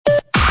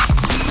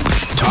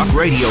Talk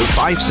Radio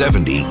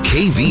 570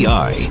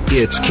 KVI.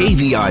 It's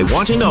KVI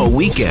Want to Know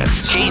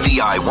Weekends.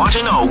 KVI Want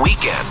to Know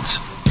Weekends.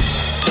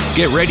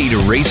 Get ready to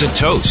raise a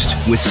toast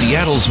with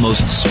Seattle's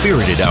most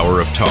spirited hour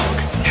of talk,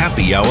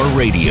 Happy Hour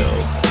Radio.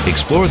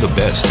 Explore the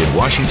best in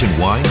Washington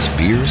wines,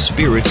 beers,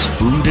 spirits,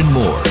 food, and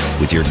more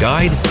with your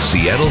guide,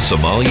 Seattle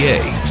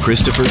sommelier,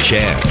 Christopher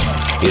Chan.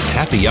 It's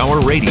Happy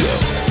Hour Radio,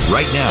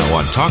 right now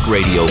on Talk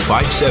Radio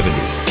 570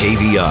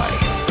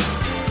 KVI.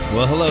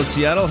 Well, hello,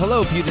 Seattle.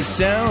 Hello, Puget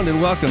Sound,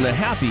 and welcome to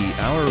Happy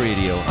Hour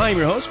Radio. I'm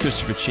your host,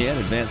 Christopher Chan,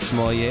 Advanced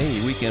Sommelier,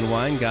 your weekend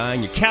wine guy,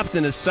 and your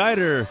captain of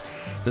cider,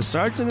 the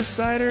sergeant of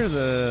cider,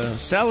 the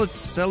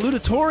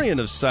salutatorian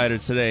of cider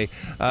today.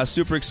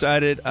 Super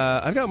excited.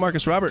 I've got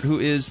Marcus Robert, who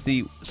is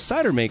the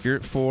cider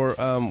maker for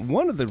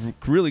one of the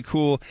really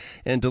cool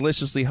and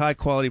deliciously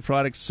high-quality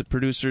products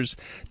producers,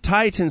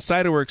 Titan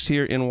Cider Works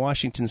here in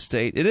Washington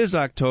State. It is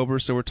October,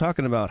 so we're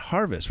talking about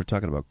harvest. We're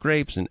talking about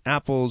grapes and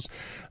apples,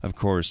 of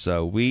course,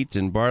 wheat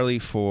and barley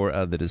for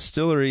the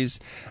distilleries.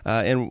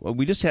 And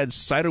we just had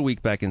Cider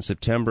Week back in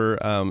September.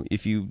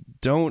 If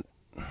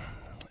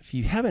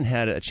you haven't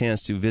had a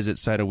chance to visit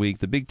Cider Week,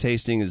 the big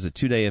tasting is a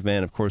 2-day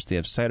event. Of course, they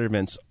have cider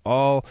events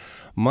all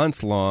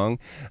month long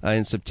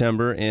in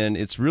September, and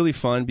it's really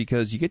fun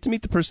because you get to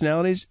meet the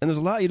personalities, and there's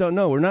a lot you don't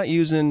know. We're not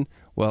using,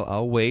 well,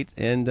 I'll wait,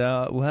 and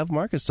we'll have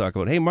Marcus talk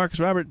about it. Hey,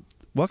 Marcus Robert,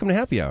 welcome to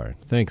Happy Hour.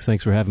 Thanks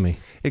for having me.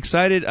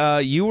 Excited.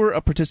 You were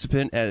a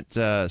participant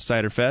at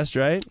Cider Fest,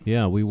 right?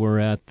 Yeah, we were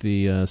at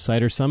the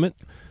Cider Summit,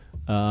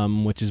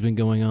 which has been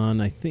going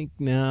on, I think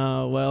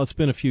now, well, it's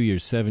been a few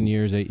years, 7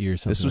 years, 8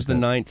 years, something This was like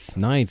the that.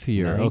 Ninth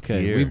year.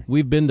 Okay. Year.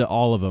 We've been to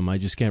all of them. I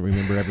just can't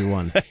remember every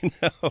one. I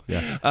know.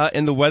 Yeah.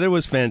 And the weather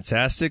was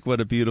fantastic.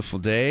 What a beautiful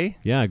day.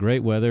 Yeah,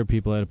 great weather.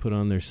 People had to put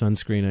on their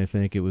sunscreen, I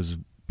think. It was a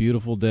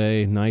beautiful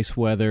day, nice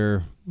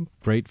weather,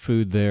 great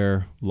food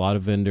there, a lot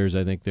of vendors.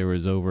 I think there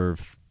was over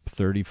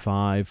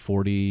 35,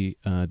 40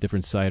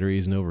 different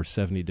cideries and over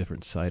 70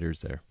 different ciders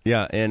there.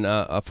 Yeah, and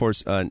of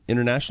course,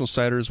 international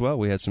cider as well.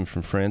 We had some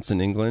from France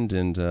and England,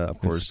 and of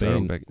course,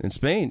 Spain. In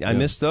Spain. I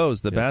miss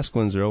those. The Basque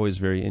ones are always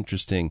very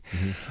interesting.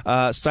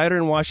 Mm-hmm. Cider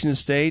in Washington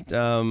State,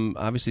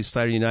 obviously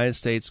cider in the United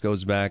States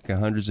goes back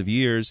hundreds of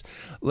years.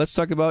 Let's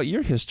talk about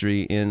your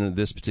history in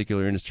this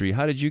particular industry.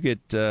 How did you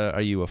get,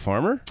 are you a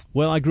farmer?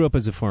 Well, I grew up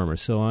as a farmer,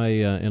 so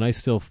I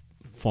still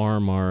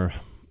farm our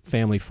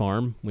family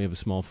farm. We have a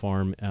small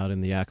farm out in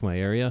the Yakima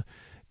area,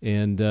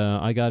 and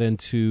I got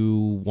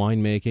into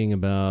winemaking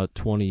about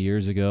 20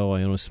 years ago.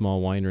 I own a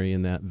small winery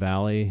in that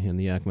valley, in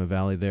the Yakima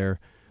Valley there.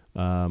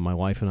 My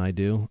wife and I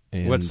do.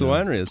 And, what's the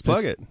winery? Let's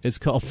plug it. It's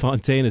called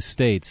Fontaine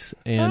Estates,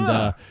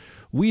 and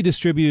we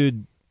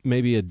distributed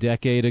maybe a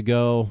decade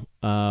ago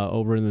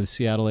over in the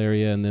Seattle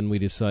area, and then we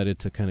decided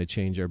to kind of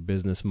change our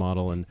business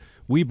model, and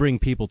we bring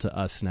people to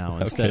us now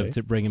instead of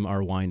to bringing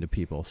our wine to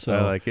people. So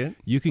I like it.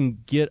 You can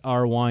get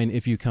our wine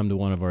if you come to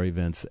one of our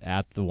events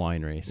at the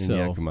winery.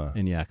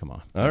 In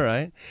Yakima. All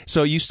right.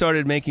 So you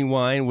started making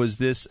wine. Was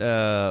this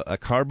a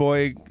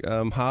carboy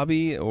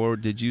hobby, or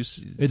did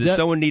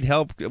someone need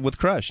help with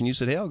crush, and you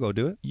said, "Hey, I'll go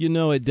do it"? You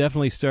know, it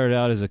definitely started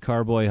out as a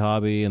carboy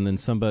hobby, and then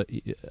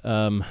somebody,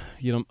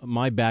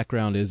 my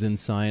background is in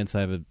science.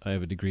 I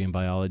have a degree in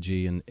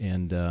biology,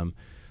 and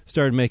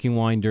started making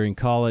wine during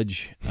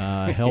college.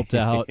 Helped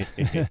out.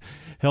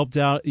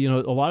 You know,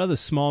 a lot of the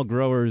small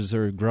growers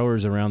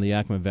around the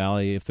Yakima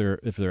Valley. If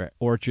they're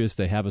orchards,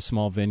 they have a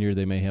small vineyard.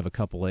 They may have a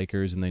couple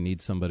acres, and they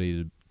need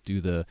somebody to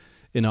do the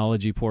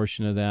enology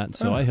portion of that.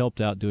 So I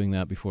helped out doing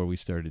that before we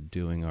started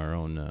doing our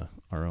own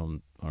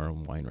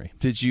winery.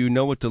 Did you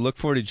know what to look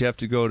for? Did you have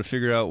to go to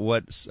figure out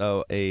what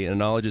a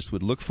enologist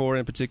would look for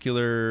in a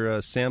particular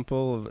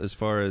sample as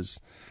far as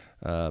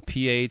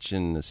pH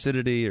and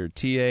acidity or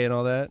TA and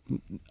all that?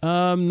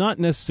 Not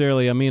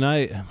necessarily. I mean,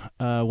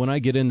 when I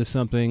get into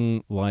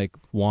something like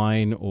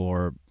wine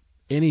or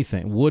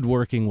anything,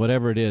 woodworking,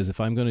 whatever it is, if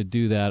I'm going to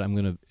do that, I'm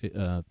going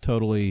to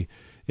totally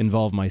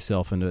involve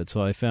myself into it.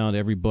 So I found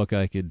every book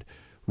I could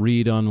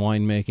read on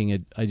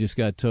winemaking. I just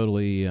got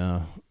totally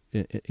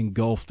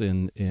engulfed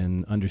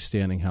in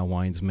understanding how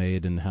wine's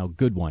made and how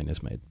good wine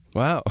is made.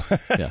 Wow.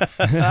 Yeah.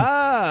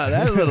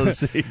 That little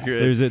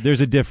secret.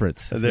 There's a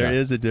difference. There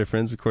is a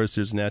difference. Of course,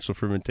 there's natural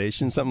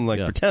fermentation. Something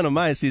like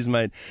Brettanomyces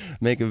might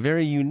make a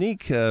very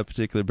unique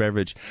particular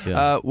beverage.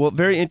 Yeah. Well,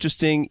 very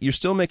interesting. You're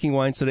still making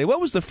wines today.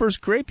 What was the first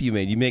grape you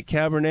made? You made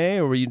Cabernet,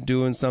 or were you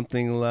doing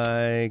something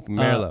like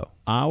Merlot?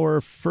 Our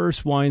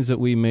first wines that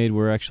we made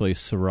were actually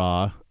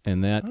Syrah,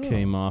 and that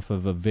came off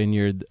of a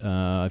vineyard.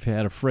 I've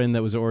had a friend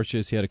that was an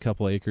orchardist. He had a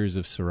couple acres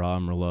of Syrah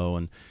and Merlot,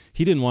 and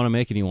he didn't want to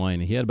make any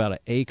wine. Some about an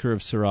acre of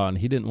Syrah, and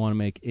he didn't want to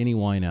make any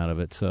wine out of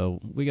it. So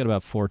we got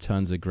about 4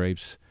 tons of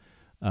grapes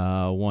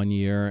 1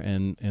 year,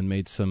 and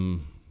made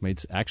some great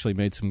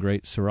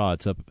Syrah.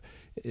 It's up,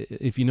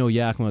 if you know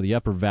Yakima, the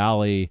Upper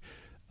Valley.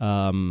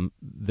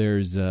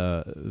 There's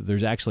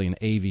actually an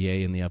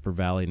AVA in the Upper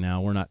Valley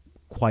now. We're not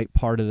quite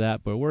part of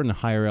that, but we're in a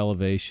higher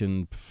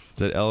elevation. Is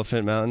that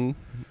Elephant Mountain?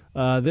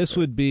 This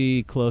would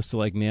be close to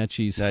like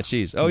Natchez.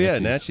 Natchez. Oh, yeah,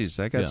 Natchez.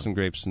 I got some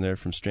grapes in there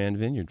from Strand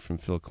Vineyard from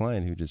Phil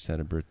Klein, who just had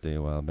a birthday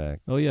a while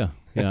back. Oh, yeah.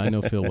 Yeah, I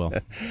know Phil well.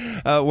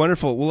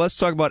 Wonderful. Well, let's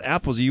talk about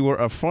apples. You were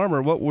a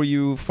farmer. What were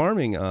you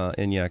farming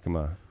in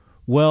Yakima?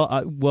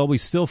 Well, we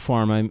still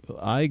farm.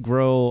 I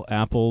grow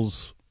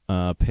apples,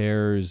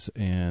 pears,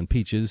 and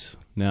peaches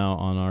now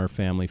on our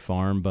family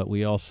farm, but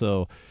we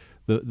also,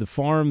 the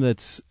farm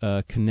that's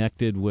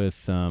connected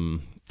with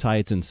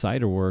Tietz and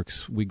Cider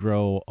Works, we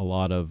grow a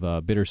lot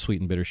of bittersweet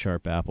and bitter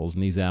sharp apples,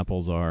 and these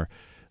apples are,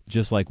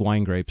 just like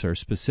wine grapes, are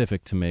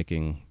specific to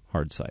making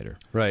hard cider.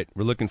 Right.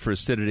 We're looking for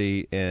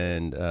acidity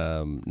and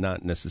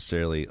not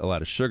necessarily a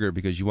lot of sugar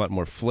because you want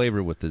more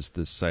flavor with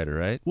this cider,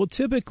 right? Well,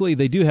 typically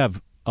they do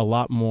have a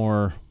lot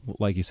more,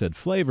 like you said,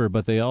 flavor,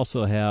 but they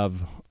also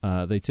have,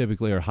 they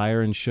typically are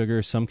higher in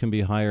sugar. Some can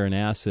be higher in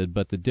acid,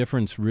 but the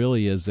difference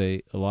really is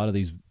a lot of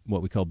these,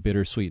 what we call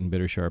bittersweet and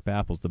bitter sharp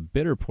apples, the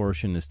bitter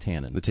portion is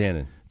tannin. The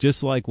tannin.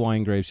 Just like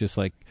wine grapes, just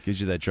like...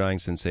 Gives you that drying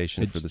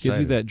sensation for the cider.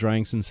 Gives you that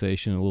drying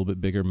sensation, a little bit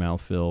bigger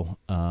mouthfeel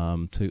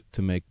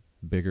to make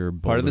bigger,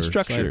 bolder part of the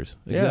structure. Ciders.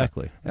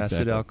 Exactly. Yeah.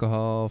 Acid,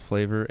 alcohol,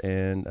 flavor,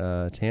 and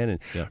tannin.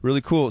 Yeah.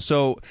 Really cool.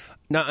 So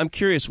now I'm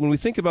curious, when we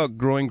think about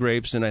growing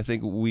grapes, and I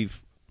think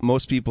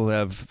most people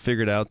have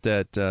figured out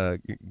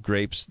that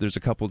grapes, there's a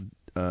couple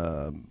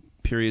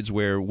periods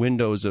where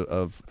windows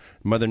of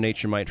Mother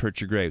Nature might hurt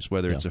your grapes,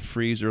 whether it's a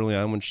freeze early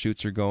on when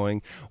shoots are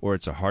going, or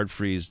it's a hard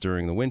freeze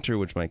during the winter,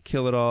 which might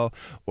kill it all,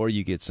 or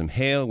you get some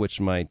hail,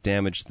 which might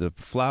damage the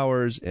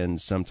flowers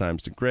and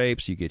sometimes the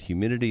grapes. You get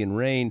humidity and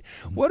rain.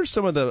 What are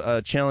some of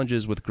the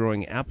challenges with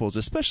growing apples,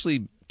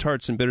 especially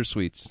tarts and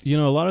bittersweets? You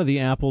know, a lot of the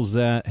apples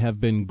that have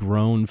been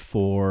grown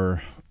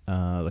for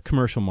the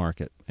commercial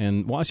market,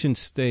 and Washington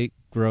State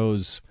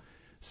grows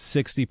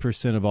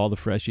 60% of all the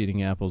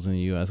fresh-eating apples in the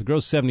U.S. It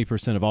grows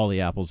 70% of all the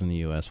apples in the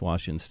U.S.,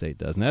 Washington State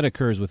does, and that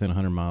occurs within a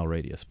 100-mile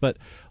radius. But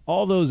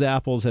all those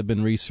apples have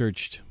been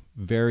researched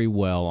very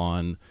well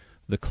on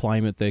the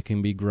climate they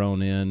can be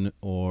grown in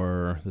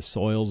or the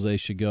soils they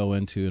should go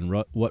into and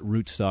what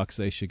rootstocks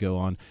they should go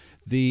on.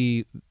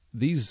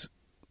 These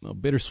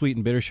bittersweet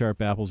and bitter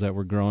sharp apples that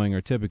we're growing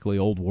are typically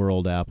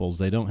old-world apples.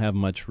 They don't have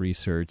much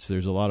research.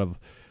 There's a lot of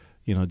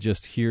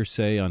just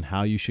hearsay on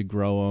how you should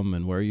grow them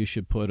and where you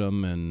should put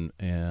them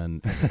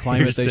and the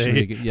climate they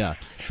should be. Yeah,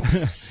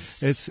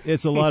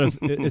 it's a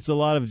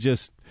lot of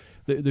just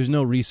there's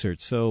no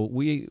research. So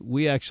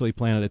we actually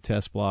planted a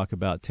test block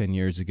about 10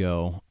 years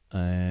ago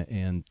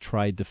and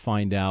tried to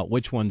find out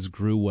which ones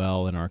grew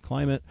well in our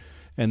climate,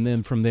 and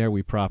then from there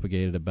we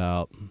propagated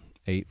about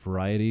 8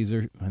 varieties,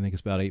 or I think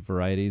it's about 8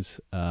 varieties.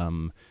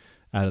 Out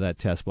of that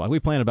test block, we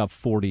planted about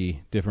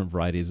 40 different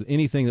varieties.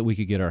 Anything that we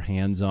could get our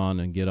hands on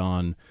and get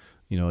on,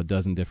 a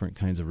dozen different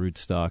kinds of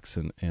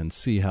rootstocks and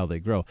see how they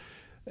grow.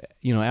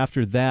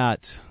 After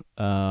that,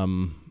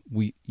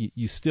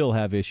 you still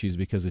have issues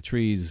because the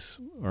trees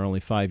are only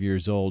 5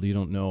 years old. You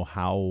don't know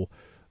how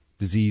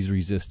disease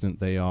resistant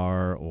they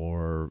are,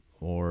 or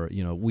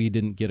we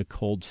didn't get a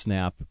cold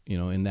snap,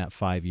 in that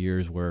 5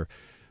 years where,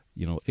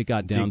 it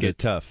got down. It didn't get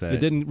tough. It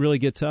didn't really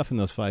get tough in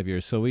those 5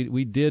 years. So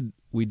we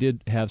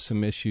did have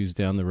some issues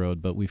down the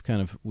road, but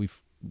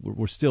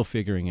we're still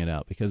figuring it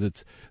out because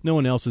no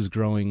one else is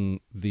growing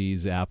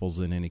these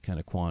apples in any kind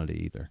of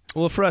quantity either.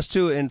 Well, for us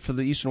too, and for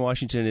the Eastern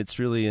Washington, it's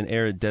really an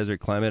arid desert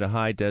climate, a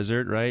high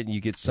desert, right?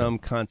 You get some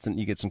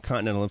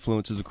continental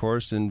influences, of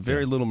course, and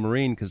very little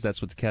marine because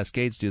that's what the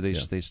Cascades do.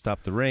 They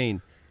stop the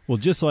rain. Well,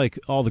 just like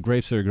all the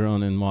grapes that are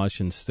grown in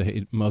Washington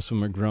State, most of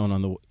them are grown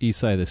on the east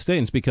side of the state.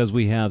 And it's because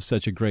we have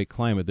such a great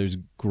climate. There's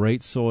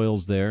great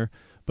soils there,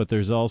 but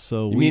there's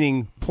also...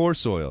 Meaning poor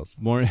soils.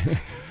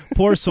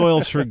 Poor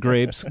soils for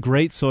grapes,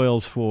 great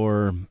soils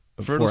for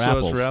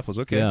apples. For apples,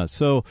 okay. Yeah,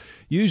 so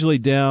usually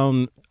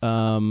down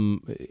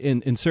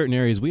in certain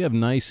areas, we have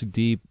nice,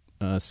 deep,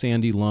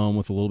 sandy loam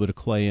with a little bit of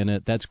clay in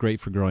it. That's great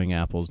for growing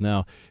apples.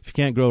 Now, if you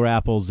can't grow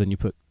apples, then you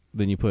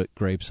put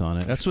grapes on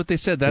it. That's what they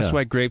said. That's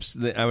why grapes.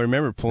 I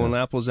remember pulling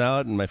apples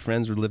out, and my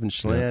friends would live in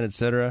Chelan,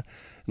 etc.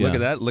 Look at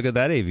that! Look at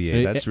that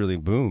AVA. That's really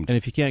boomed. And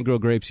if you can't grow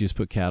grapes, you just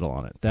put cattle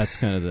on it. That's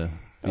kind of the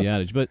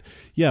adage. But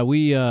yeah,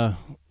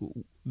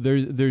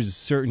 there's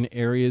certain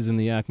areas in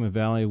the Yakima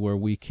Valley where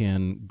we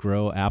can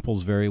grow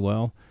apples very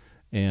well,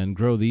 and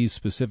grow these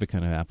specific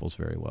kind of apples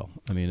very well.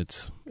 I mean,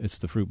 it's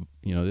the fruit.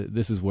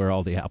 This is where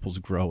all the apples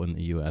grow in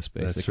the U.S.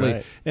 basically.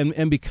 That's right.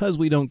 And because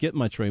we don't get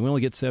much rain, we only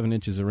get 7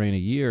 inches of rain a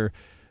year.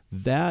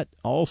 That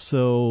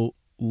also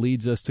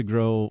leads us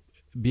to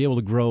be able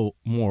to grow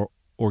more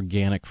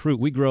organic fruit.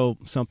 We grow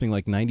something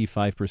like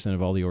 95%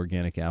 of all the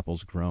organic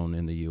apples grown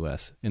in the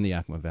U.S., in the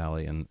Yakima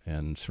Valley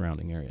and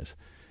surrounding areas.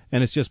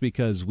 And it's just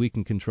because we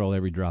can control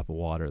every drop of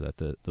water that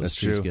those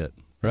trees get.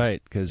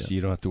 Right, because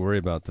you don't have to worry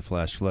about the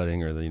flash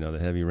flooding or the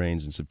heavy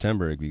rains in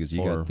September because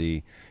you got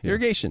the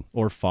irrigation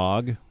or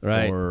fog,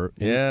 right, or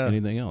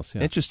anything else.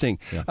 Yeah. Interesting.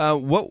 Yeah.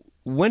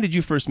 when did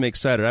you first make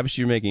cider?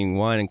 Obviously, you're making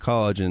wine in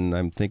college, and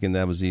I'm thinking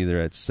that was either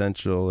at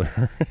Central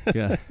or...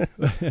 Yeah.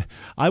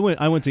 I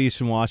went to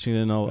Eastern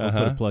Washington. I'll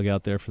put a plug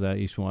out there for that,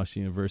 Eastern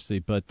Washington University.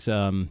 But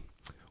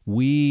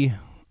my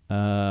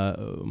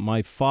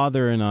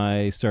father and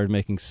I started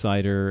making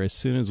cider as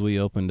soon as we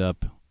opened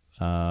up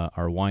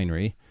our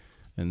winery.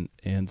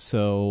 And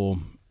so...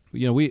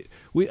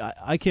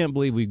 I can't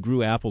believe we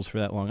grew apples for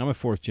that long. I'm a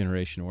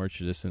fourth-generation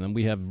orchardist, and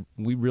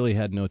we really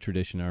had no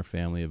tradition in our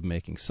family of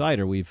making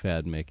cider. We've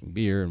had making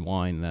beer and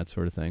wine and that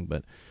sort of thing.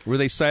 But were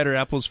they cider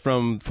apples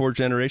from 4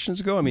 generations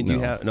ago? I mean,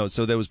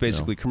 so that was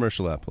basically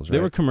commercial apples, right?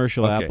 They were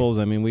commercial apples.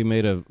 I mean, we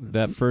made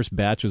that first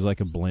batch was like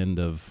a blend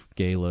of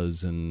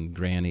Galas and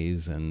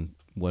Grannies and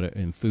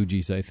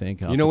Fuji's, I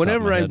think.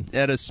 Whenever I'm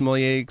at a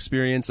sommelier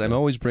experience, I'm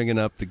always bringing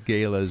up the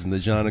Galas and the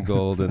John of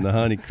Gold and the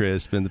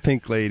Honeycrisp and the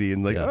Pink Lady,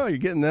 and oh, you're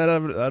getting that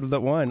out of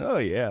that wine? Oh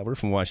yeah, we're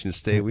from Washington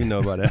State. We know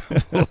about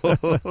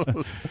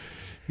apples.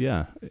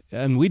 Yeah,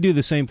 and we do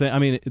the same thing. I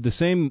mean, the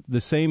same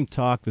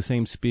talk, the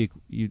same speak.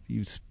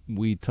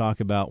 We talk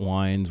about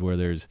wines where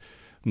there's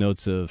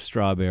notes of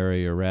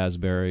strawberry or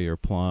raspberry or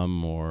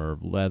plum or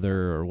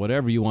leather or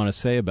whatever you want to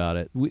say about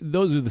it.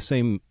 Those are the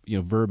same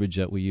verbiage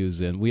that we use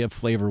we have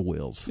flavor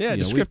wheels. Yeah,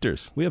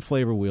 descriptors. We have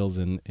flavor wheels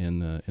in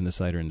the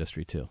cider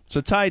industry too.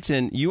 So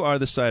Tieton, you are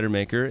the cider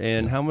maker,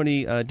 and how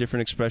many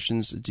different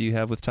expressions do you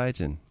have with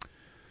Tieton?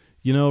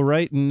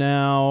 Right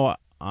now,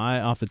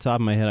 off the top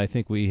of my head, I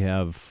think we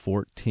have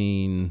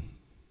 14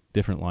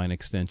 different line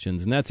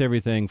extensions, and that's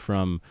everything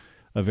from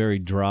a very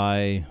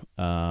dry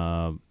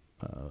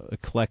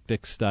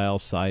eclectic style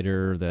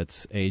cider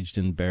that's aged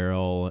in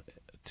barrel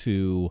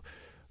to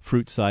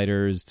fruit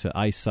ciders to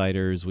ice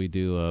ciders. We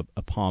do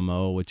a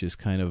Pommeau, which is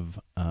kind of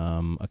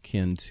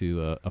akin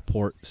to a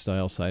port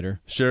style cider.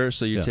 Sure.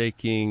 So you're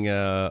taking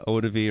eau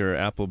de vie or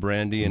apple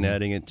brandy and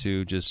adding it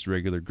to just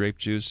regular grape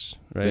juice,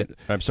 right?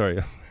 I'm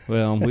sorry.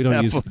 Well, we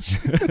don't use.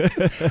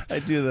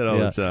 I do that all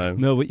the time.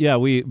 No, but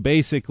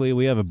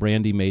we have a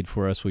brandy made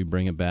for us. We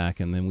bring it back,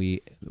 and then we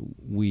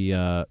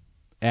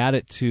add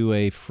it to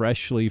a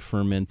freshly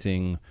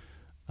fermenting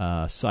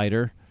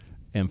cider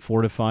and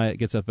fortify it. It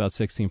gets up about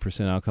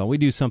 16% alcohol. We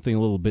do something a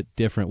little bit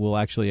different. We'll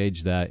actually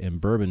age that in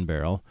bourbon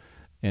barrel,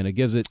 and it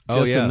gives it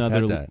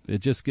it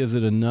just gives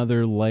it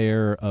another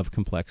layer of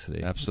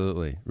complexity.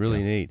 Absolutely.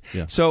 Really neat.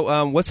 Yeah.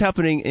 So what's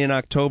happening in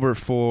October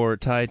for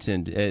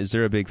Tieton? Is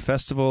there a big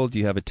festival? Do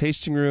you have a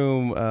tasting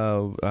room?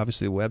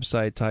 Obviously, the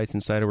website,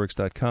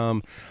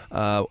 TietonCiderWorks.com.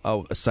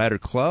 A cider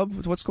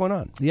club? What's going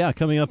on? Yeah,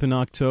 coming up in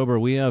October,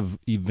 we have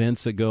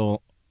events that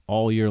go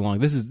all year long.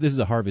 This is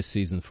a harvest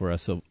season for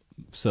us,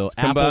 so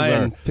come by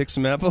and pick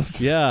some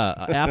apples. Yeah,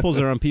 apples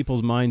are on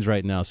people's minds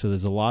right now. So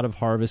there's a lot of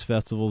harvest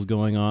festivals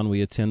going on.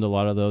 We attend a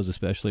lot of those,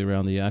 especially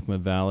around the Yakima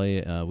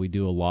Valley. We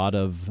do a lot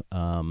of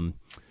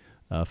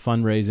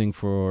fundraising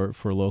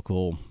for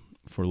local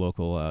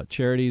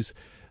charities.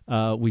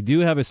 We do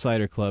have a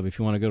cider club. If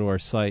you want to go to our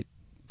site,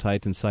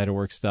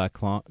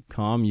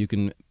 TietonCiderWorks.com, you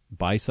can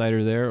buy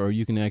cider there, or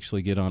you can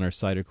actually get on our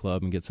cider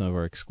club and get some of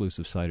our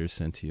exclusive ciders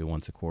sent to you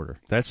once a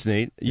quarter. That's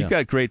neat. You've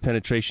got great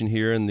penetration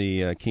here in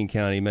the King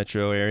County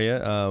metro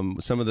area.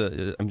 Some of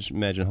the, I'm just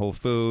imagine Whole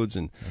Foods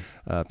and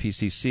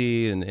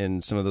PCC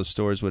and some of those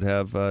stores would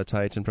have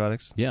Tieton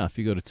products. Yeah, if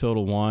you go to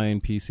Total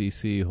Wine,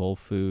 PCC, Whole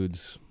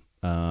Foods,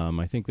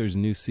 I think there's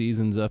New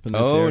Seasons up in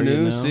this area now. Oh,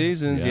 New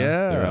Seasons,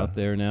 yeah. They're out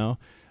there now.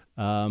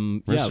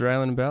 Mercer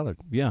Island and Ballard.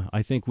 Yeah,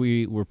 I think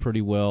we're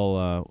pretty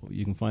well.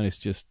 You can find us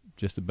just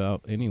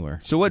about anywhere.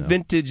 So what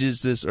vintage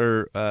is this,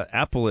 or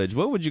appleage?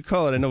 What would you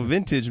call it? I know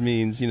vintage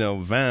means,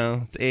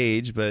 vin,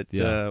 age, but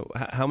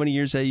how many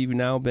years have you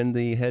now been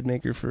the head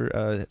maker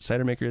for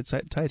cider maker at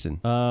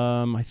Tieton?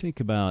 I think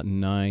about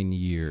 9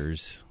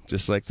 years.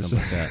 Just like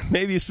that.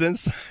 Maybe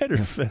since Cider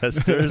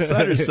Fest or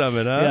Cider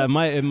Summit, huh?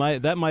 Yeah,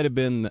 that might have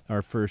been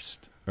our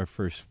first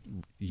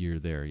year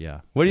there. Yeah.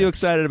 What are you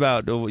excited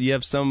about? You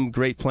have some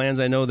great plans.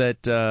 I know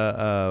that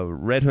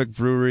Red Hook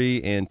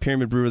Brewery and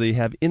Pyramid Brewery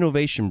have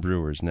innovation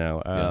brewers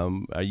now.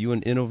 Are you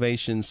an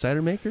innovation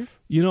cider maker?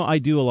 I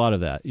do a lot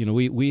of that.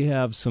 We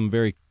have some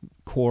very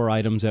core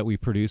items that we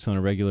produce on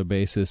a regular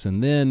basis,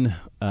 and then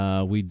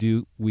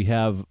we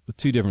have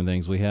two different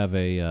things. We have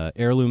a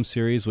heirloom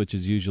series, which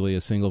is usually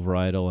a single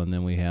varietal, and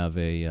then we have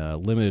a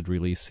limited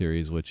release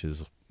series, which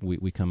is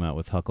we come out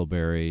with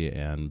Huckleberry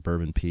and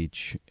Bourbon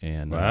Peach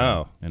and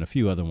a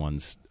few other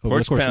ones.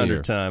 Porch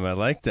Pounder time. I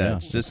like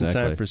that. Yeah, just in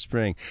time for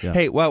spring. Yeah.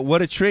 Hey, well,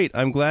 what a treat.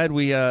 I'm glad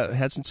we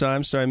had some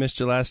time. Sorry I missed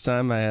you last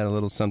time. I had a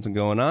little something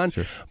going on.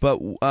 Sure.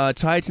 But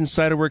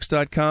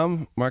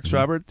TietonCiderWorks.com, Mark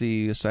Robert,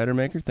 the cider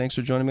maker, thanks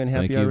for joining me on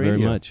Happy Hour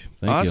Radio. Thank you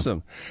very much.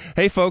 Awesome.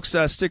 Hey, folks,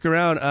 stick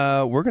around.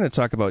 We're going to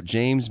talk about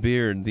James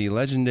Beard, the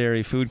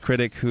legendary food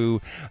critic who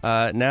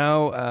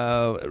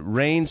now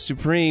reigns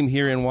supreme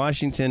here in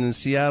Washington and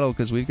Seattle,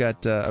 because we've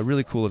got a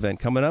really cool event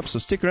coming up. So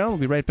stick around. We'll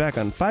be right back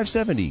on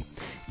 570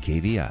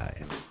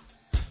 KVI.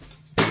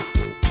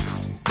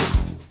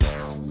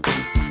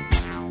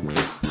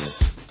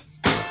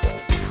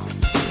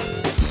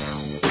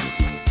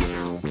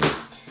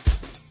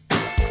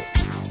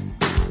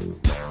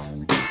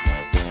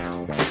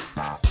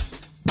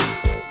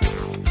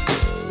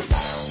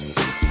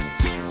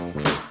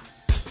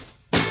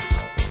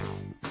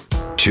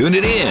 Tune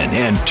it in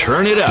and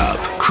turn it up.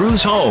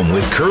 Cruise home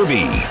with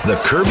Kirby. The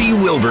Kirby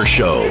Wilbur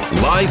Show.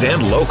 Live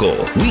and local.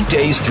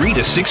 Weekdays 3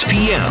 to 6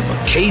 p.m.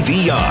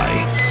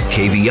 KVI.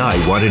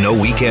 KVI Want to Know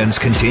Weekends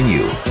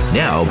continue.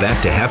 Now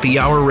back to Happy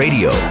Hour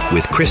Radio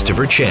with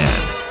Christopher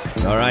Chan.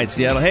 All right,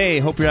 Seattle. Hey,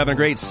 hope you're having a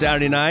great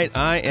Saturday night.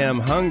 I am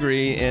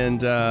hungry,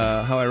 and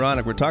how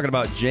ironic. We're talking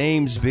about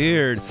James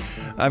Beard.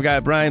 I've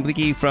got Brian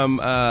Bleaky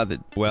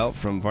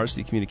from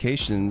Varsity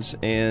Communications,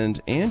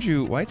 and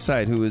Andrew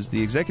Whiteside, who is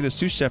the executive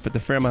sous chef at the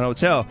Fairmont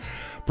Hotel.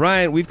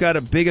 Brian, we've got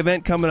a big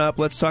event coming up.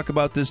 Let's talk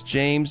about this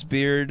James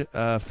Beard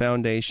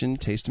Foundation,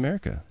 Taste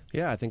America.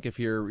 Yeah, I think if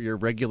your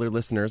regular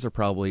listeners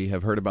probably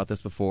have heard about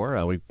this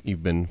before.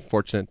 You've been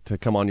fortunate to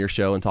come on your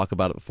show and talk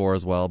about it before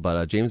as well.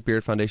 But James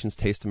Beard Foundation's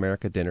Taste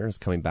America dinner is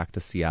coming back to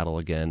Seattle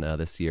again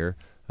this year.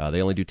 They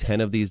only do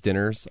 10 of these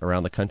dinners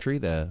around the country.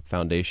 The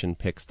foundation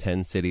picks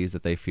 10 cities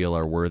that they feel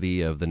are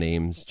worthy of the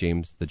names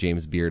the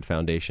James Beard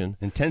Foundation.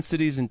 And 10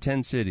 cities in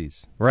 10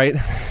 cities. Right?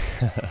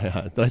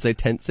 Did I say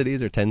tent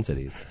cities or 10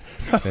 cities?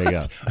 There you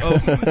go. Oh,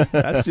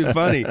 that's too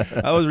funny.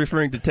 I was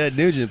referring to Ted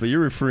Nugent, but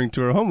you're referring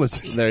to our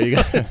homelessness. There you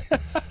go.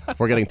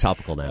 We're getting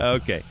topical now.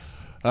 Okay.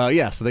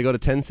 So they go to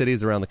 10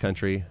 cities around the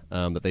country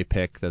that they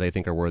pick that they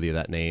think are worthy of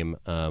that name.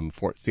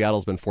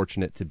 Seattle's been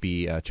fortunate to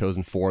be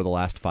chosen for the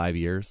last 5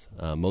 years.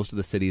 Most of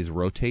the cities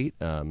rotate,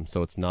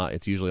 so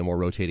it's usually a more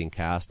rotating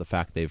cast. The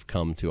fact they've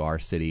come to our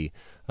city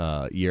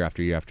year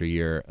after year after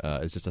year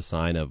is just a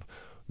sign of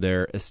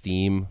their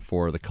esteem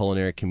for the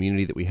culinary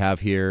community that we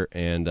have here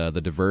and the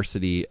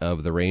diversity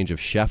of the range of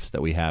chefs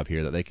that we have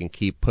here, that they can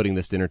keep putting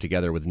this dinner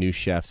together with new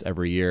chefs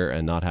every year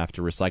and not have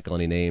to recycle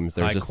any names.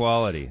 There's high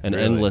quality, an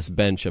really endless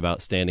bench of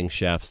outstanding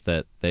chefs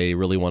that they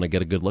really want to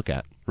get a good look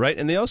at. Right,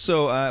 and they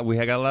also, we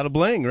got a lot of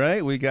bling,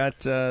 right? We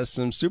got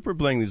some super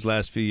bling these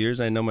last few years.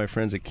 I know my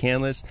friends at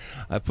Canlis.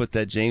 I put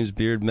that James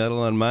Beard medal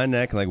on my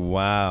neck. Like,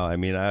 wow. I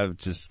mean, I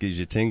just gives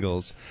you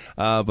tingles.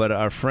 But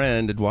our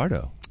friend,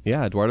 Eduardo.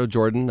 Yeah, Eduardo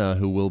Jordan,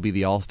 who will be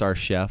the all-star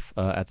chef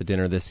at the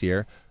dinner this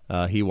year.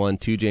 He won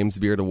 2 James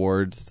Beard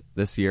Awards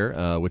this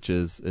year, which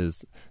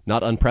is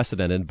not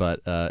unprecedented,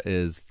 but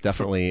is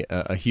definitely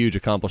a huge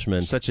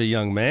accomplishment. Such a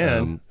young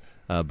man.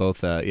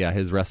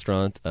 His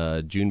restaurant,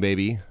 June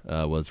Baby,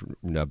 was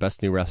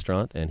Best New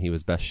Restaurant, and he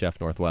was Best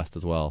Chef Northwest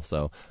as well.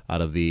 So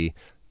out of the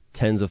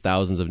tens of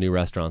thousands of new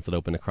restaurants that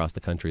opened across the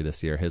country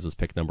this year, his was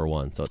picked number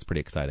 1, so it's pretty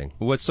exciting.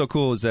 What's so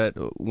cool is that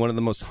one of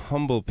the most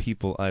humble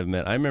people I've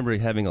met. I remember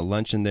having a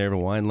luncheon there, a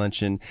wine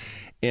luncheon,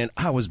 and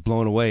I was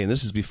blown away. And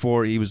this is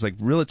before he was like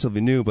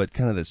relatively new, but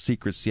kind of the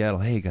secret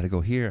Seattle, hey, you got to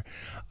go here.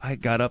 I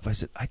got up, I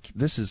said,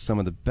 this is some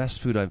of the best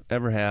food I've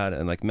ever had,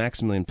 and like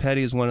Maximilian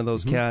Petty is one of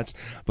those cats,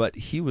 but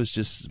he was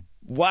just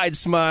wide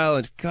smile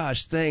and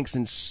gosh, thanks,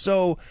 and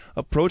so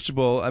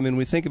approachable. I mean,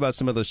 we think about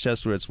some of those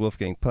chefs where it's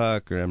Wolfgang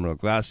Puck or Emerald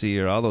Glassy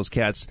or all those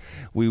cats.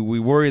 We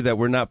worry that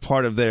we're not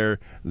part of their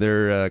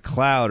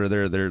cloud or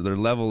their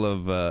level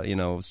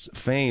of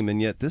fame,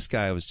 and yet this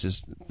guy was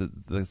just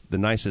the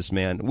nicest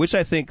man, which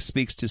I think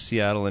speaks to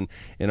Seattle and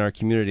in our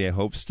community. I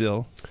hope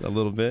still a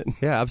little bit.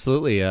 Yeah,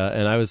 absolutely.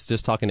 And I was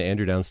just talking to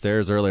Andrew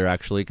downstairs earlier,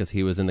 actually, because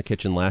he was in the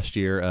kitchen last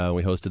year.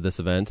 We hosted this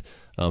event,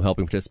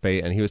 helping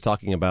participate, and he was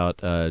talking about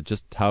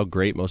just how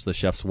great most of the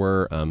chefs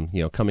were,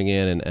 coming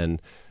in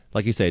and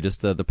like you say,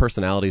 just the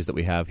personalities that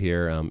we have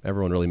here.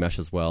 Everyone really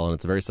meshes well, and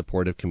it's a very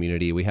supportive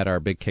community. We had our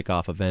big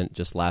kickoff event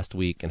just last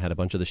week and had a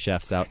bunch of the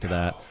chefs out to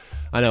that.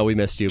 I know we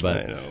missed you,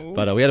 but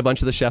we had a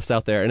bunch of the chefs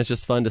out there, and it's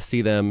just fun to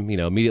see them.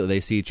 Immediately they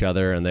see each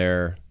other and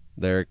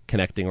they're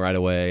connecting right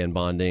away and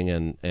bonding,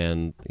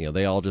 and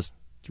they all just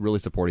really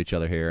support each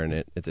other here,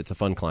 and it's a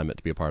fun climate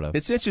to be a part of.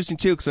 It's interesting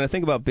too, because when I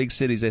think about big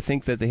cities, I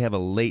think that they have a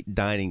late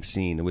dining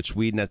scene, which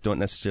we don't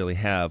necessarily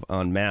have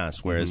en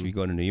masse. Whereas we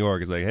go to New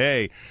York, it's like,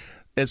 hey,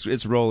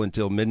 it's rolling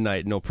until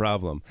midnight, no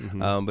problem.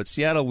 But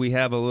Seattle, we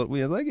have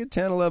like at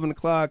 10, 11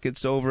 o'clock,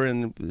 it's over,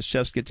 and the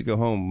chefs get to go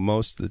home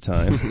most of the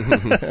time.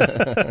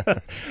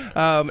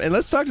 And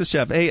let's talk to the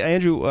chef. Hey,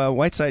 Andrew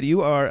Whiteside,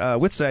 you are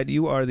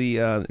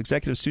the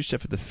executive sous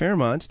chef at the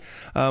Fairmont.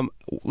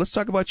 Let's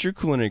talk about your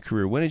culinary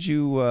career. When did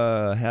you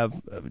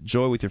have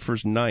joy with your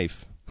first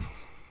knife?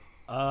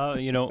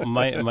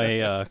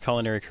 My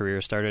culinary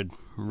career started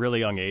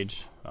really young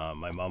age.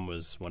 My mom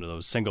was one of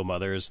those single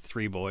mothers,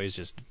 3 boys,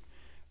 just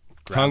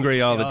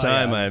hungry all the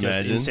time, I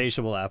imagine.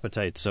 Insatiable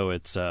appetite. So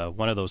it's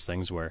one of those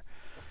things where,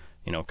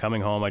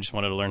 coming home, I just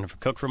wanted to learn to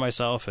cook for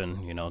myself,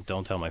 and,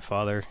 don't tell my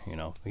father.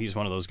 He's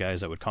one of those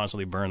guys that would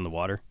constantly burn the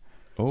water.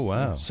 Oh,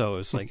 wow. So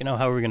it's like,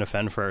 how are we going to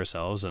fend for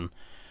ourselves? And,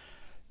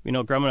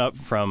 growing up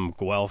from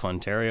Guelph,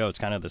 Ontario, it's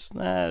kind of this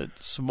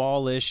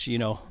smallish,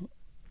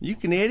 You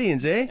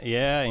Canadians, eh?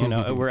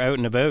 Yeah, we're out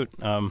and about.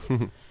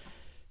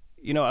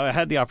 I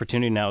had the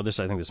opportunity now. I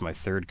think this is my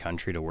 3rd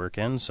country to work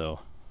in,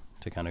 so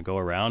to kind of go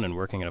around and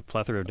working at a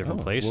plethora of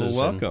different places.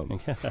 Well,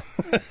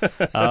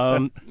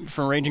 welcome.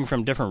 From ranging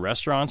from different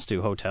restaurants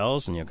to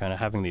hotels, and kind of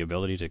having the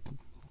ability to,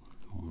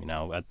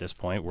 at this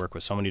point, work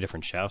with so many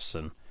different chefs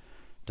and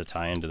to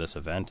tie into this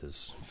event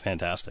is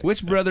fantastic.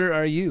 Which brother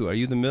are you? Are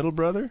you the middle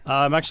brother?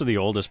 I'm actually the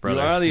oldest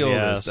brother. You are the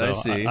oldest, so I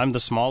see. I'm the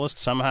smallest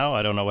somehow.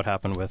 I don't know what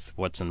happened with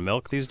what's in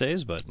milk these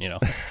days, but,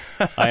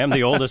 I am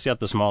the oldest yet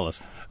the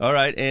smallest. All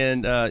right,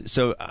 and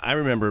so I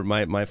remember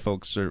my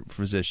folks are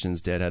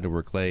physicians. Dad had to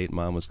work late.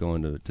 Mom was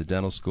going to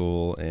dental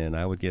school, and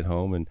I would get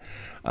home.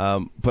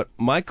 But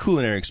my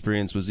culinary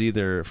experience was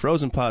either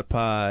frozen pot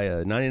pie,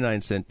 a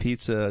 99-cent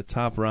pizza,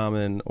 top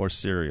ramen, or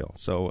cereal.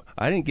 So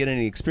I didn't get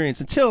any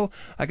experience until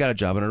I got a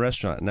job in a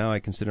restaurant. Now I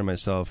consider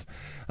myself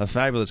a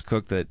fabulous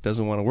cook that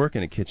doesn't want to work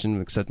in a kitchen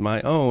except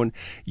my own.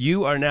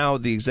 You are now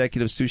the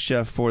executive sous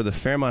chef for the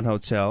Fairmont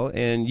Hotel,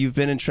 and you've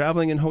been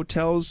traveling in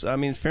hotels. I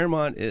mean,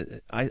 Fairmont,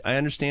 I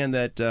understand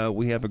that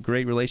we have a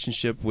great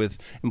relationship with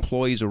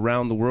employees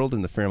around the world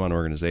in the Fairmont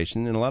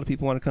organization, and a lot of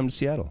people want to come to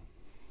Seattle.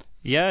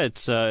 Yeah,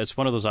 it's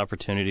one of those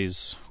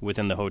opportunities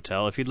within the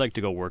hotel. If you'd like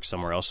to go work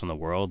somewhere else in the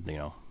world,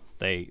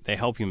 they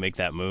help you make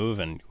that move,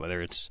 and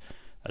whether it's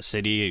a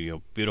city,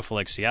 beautiful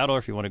like Seattle, or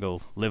if you want to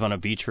go live on a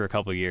beach for a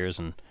couple of years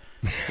and,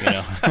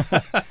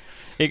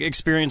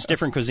 experience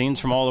different cuisines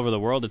from all over the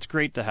world, it's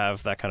great to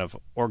have that kind of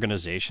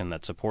organization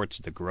that supports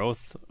the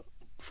growth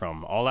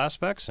from all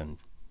aspects and,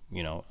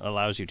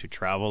 allows you to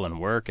travel and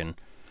work. And,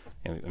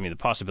 the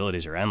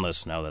possibilities are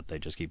endless now that they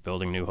just keep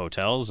building new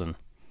hotels. And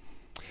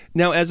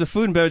now, as a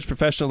food and beverage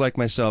professional like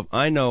myself,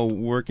 I know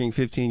working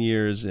 15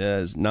 years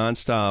as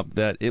nonstop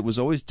that it was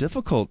always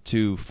difficult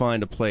to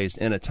find a place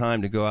and a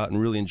time to go out and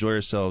really enjoy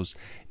ourselves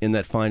in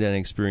that fine dining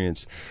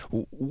experience.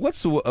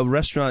 What's a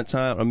restaurant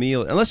time, a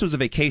meal, unless it was a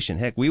vacation?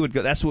 Heck, we would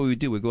go. That's what we would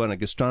do. We'd go on a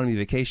gastronomy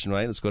vacation,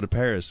 right? Let's go to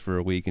Paris for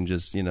a week and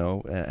just,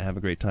 have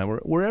a great time, or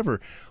wherever.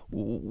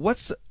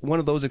 What's one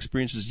of those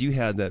experiences you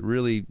had that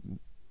really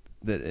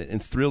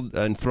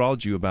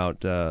enthralled you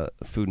about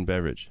food and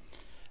beverage?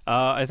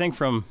 I think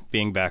from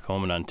being back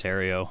home in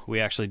Ontario, we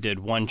actually did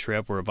one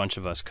trip where a bunch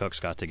of us cooks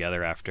got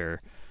together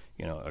after,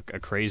 a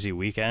crazy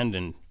weekend,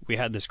 and we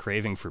had this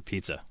craving for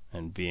pizza.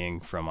 And being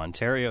from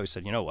Ontario, we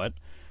said, you know what,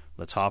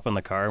 let's hop in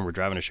the car and we're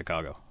driving to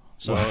Chicago.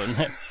 So,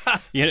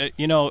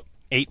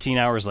 18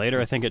 hours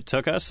later, I think it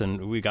took us,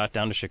 and we got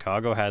down to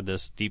Chicago, had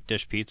this deep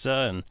dish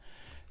pizza, and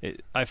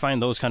I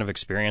find those kind of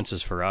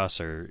experiences for us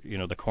are,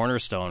 the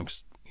cornerstone.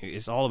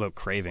 It's all about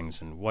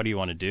cravings and what do you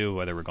want to do,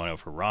 whether we're going out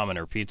for ramen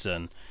or pizza.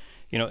 And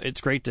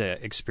it's great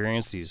to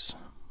experience these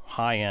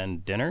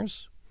high-end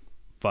dinners,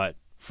 but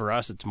for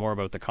us, it's more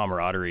about the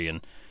camaraderie.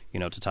 And,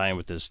 to tie in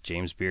with this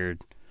James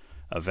Beard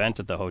event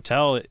at the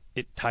hotel,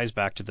 it ties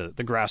back to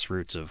the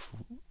grassroots of,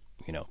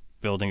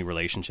 building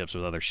relationships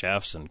with other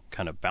chefs and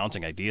kind of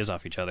bouncing ideas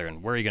off each other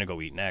and where are you going to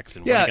go eat next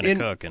and where are you going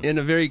to cook. And in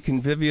a very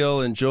convivial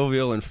and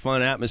jovial and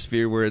fun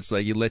atmosphere where it's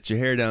like you let your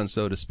hair down,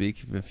 so to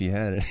speak, if you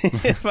had it.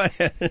 If I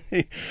had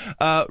any.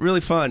 Really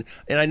fun.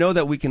 And I know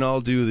that we can all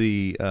do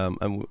we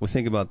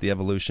think about the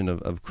evolution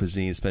of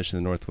cuisine, especially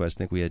in the Northwest. I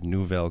think we had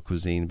Nouvelle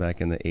cuisine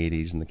back in the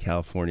 80s, and the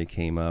California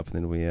came up, and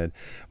then we had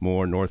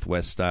more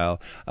Northwest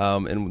style.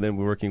 And then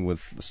we're working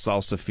with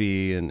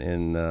salsify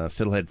and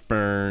fiddlehead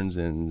ferns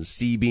and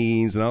sea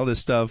beans and all this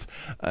stuff,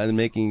 and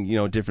making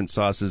different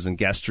sauces and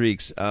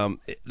gastriques.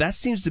 That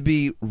seems to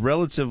be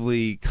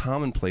relatively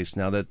commonplace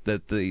now. That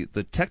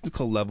the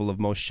technical level of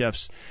most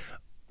chefs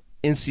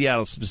in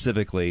Seattle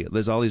specifically,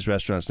 there's all these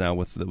restaurants now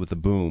with the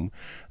boom.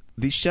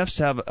 These chefs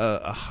have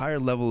a higher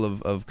level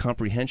of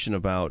comprehension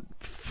about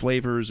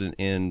flavors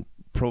and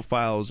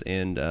profiles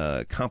and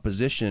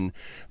composition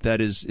that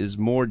is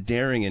more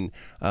daring and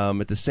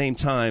at the same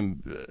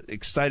time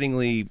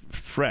excitingly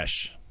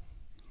fresh.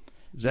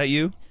 Is that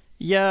you?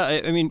 Yeah,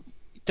 I mean,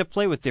 to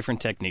play with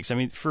different techniques. I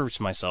mean, for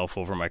myself,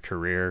 over my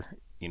career,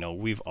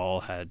 we've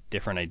all had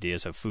different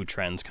ideas of food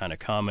trends kind of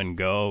come and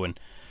go. And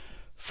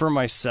for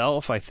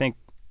myself, I think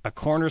a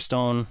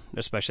cornerstone,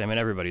 especially,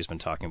 everybody's been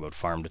talking about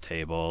farm to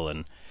table.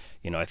 And,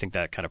 I think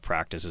that kind of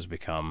practice has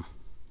become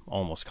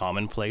almost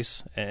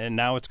commonplace. And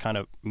now it's kind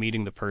of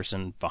meeting the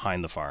person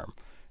behind the farm.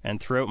 And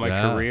throughout my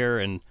career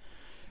and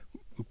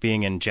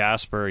being in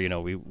Jasper,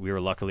 we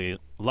were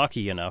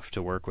lucky enough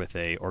to work with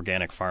a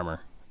organic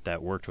farmer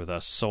that worked with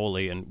us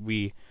solely, and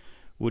we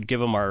would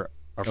give them our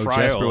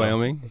fry Jasper, oil.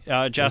 Wyoming?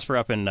 Jasper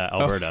up in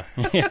Alberta.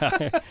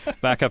 Yeah,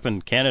 back up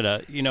in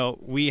Canada.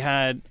 We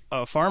had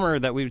a farmer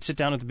that we would sit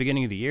down at the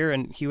beginning of the year,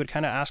 and he would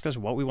kind of ask us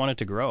what we wanted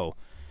to grow.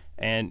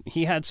 And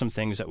he had some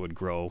things that would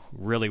grow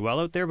really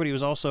well out there, but he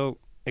was also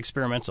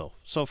experimental.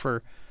 So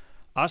for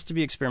us to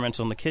be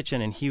experimental in the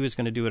kitchen, and he was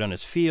going to do it on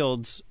his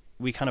fields,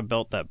 we kind of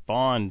built that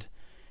bond,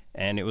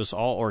 and it was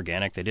all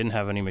organic. They didn't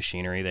have any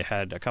machinery. They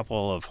had a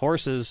couple of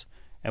horses,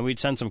 and we'd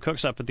send some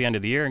cooks up at the end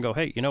of the year and go,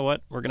 hey, you know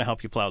what? We're going to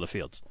help you plow the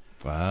fields.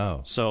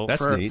 Wow. So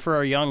that's for neat. For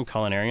our young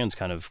culinarians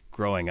kind of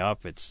growing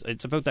up, it's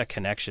about that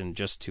connection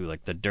just to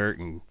like the dirt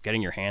and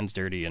getting your hands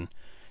dirty. And,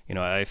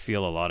 I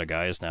feel a lot of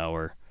guys now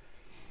are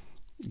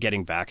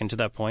getting back into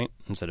that point.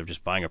 Instead of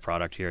just buying a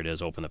product, here it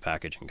is, open the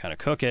package and kind of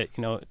cook it.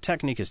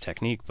 Technique is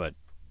technique, but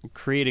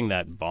creating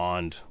that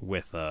bond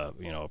with a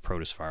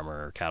produce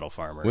farmer or cattle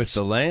farmer. With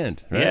the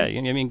land, right? Yeah,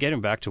 I mean,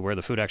 getting back to where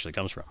the food actually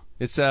comes from.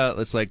 It's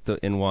like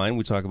in wine,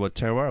 we talk about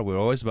terroir. We're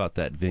always about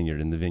that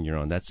vineyard and the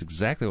vigneron. That's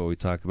exactly what we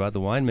talk about.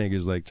 The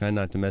winemakers try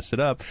not to mess it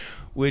up,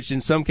 which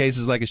in some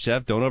cases, like a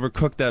chef, don't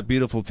overcook that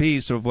beautiful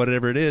piece or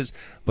whatever it is,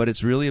 but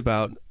it's really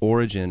about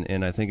origin,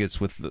 and I think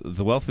it's with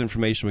the wealth of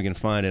information we can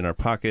find in our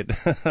pocket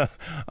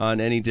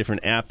on any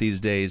different app these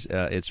days,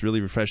 it's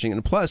really refreshing.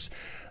 And plus,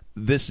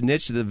 this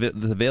niche, the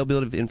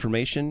availability of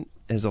information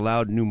has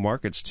allowed new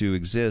markets to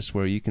exist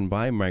where you can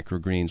buy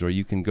microgreens or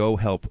you can go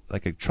help,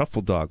 like a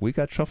truffle dog. We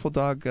got truffle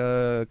dog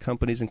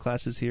companies and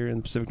classes here in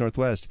the Pacific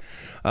Northwest.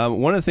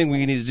 One of the things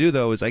we need to do,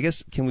 though, is, I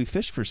guess, can we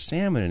fish for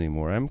salmon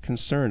anymore? I'm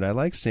concerned. I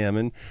like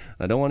salmon.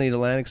 I don't want to eat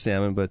Atlantic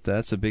salmon, but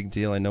that's a big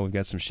deal. I know we've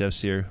got some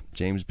chefs here,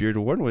 James Beard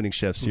award-winning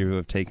chefs here, who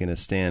have taken a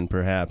stand,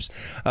 perhaps.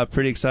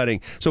 Pretty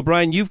exciting. So,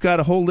 Brian, you've got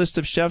a whole list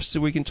of chefs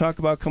that we can talk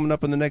about coming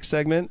up in the next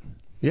segment.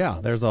 Yeah,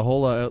 there's a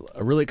whole a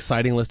really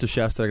exciting list of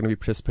chefs that are going to be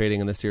participating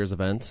in this year's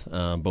event,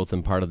 both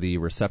in part of the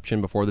reception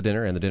before the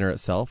dinner and the dinner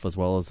itself, as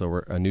well as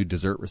a new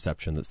dessert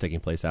reception that's taking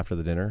place after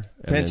the dinner.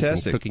 And Fantastic. then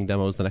some cooking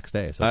demos the next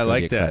day. So I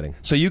like be exciting.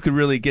 that. So you could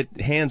really get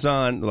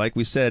hands-on. Like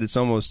we said, it's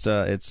almost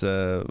it's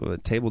a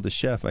table to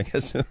chef, I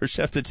guess, or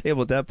chef to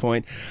table at that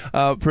point.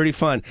 Pretty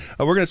fun.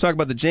 We're going to talk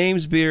about the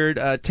James Beard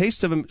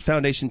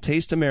Foundation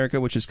Taste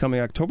America, which is coming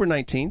October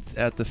 19th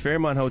at the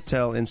Fairmont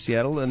Hotel in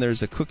Seattle, and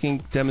there's a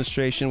cooking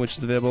demonstration which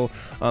is available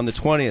on the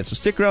 20th. So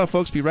stick around,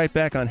 folks. Be right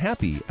back on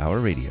Happy Hour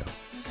Radio.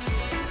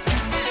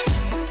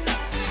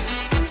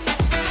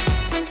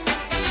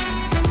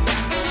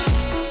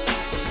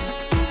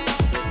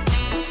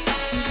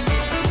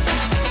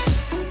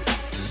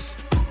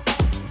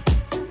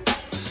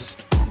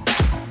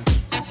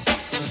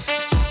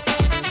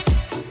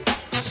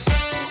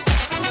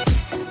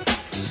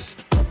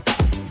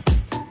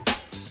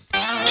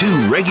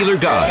 Two regular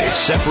guys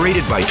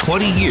separated by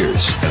 20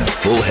 years and a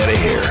full head of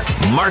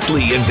hair. Mark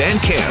Lee and Van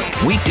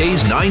Camp,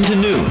 weekdays 9 to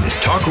noon.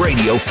 Talk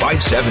Radio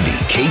 570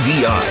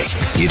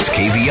 KVI. It's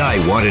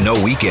KVI Want to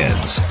Know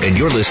Weekends, and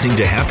you're listening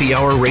to Happy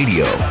Hour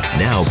Radio.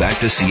 Now back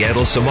to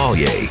Seattle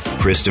sommelier,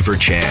 Christopher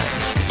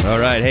Chan. All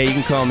right. Hey, you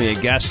can call me a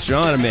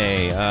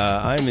gastronome.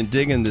 I'm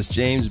digging this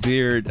James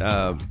Beard.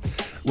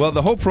 Well,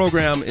 the whole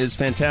program is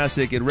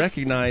fantastic. It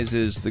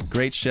recognizes the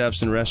great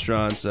chefs and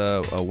restaurants,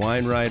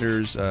 wine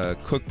writers,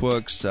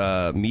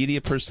 cookbooks,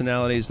 media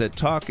personalities that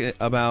talk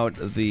about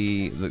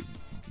the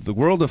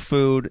world of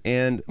food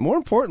and, more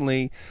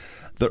importantly,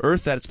 the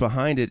earth that's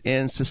behind it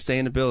and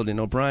sustainability.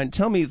 And O'Brien,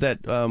 tell me that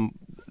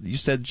you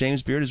said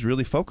James Beard is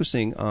really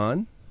focusing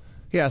on...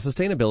 Yeah,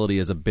 sustainability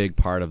is a big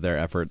part of their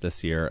effort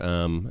this year,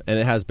 and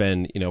it has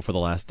been, for the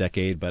last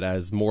decade. But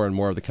as more and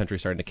more of the country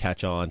is starting to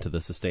catch on to the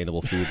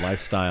sustainable food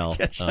lifestyle,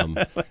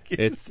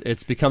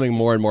 it's becoming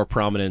more and more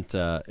prominent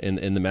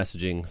in the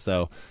messaging.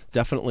 So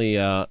definitely,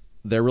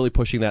 they're really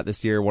pushing that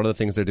this year. One of the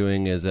things they're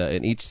doing is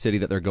in each city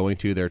that they're going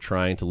to, they're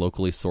trying to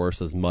locally source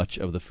as much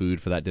of the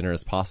food for that dinner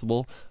as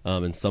possible.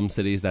 In some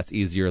cities, that's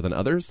easier than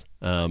others.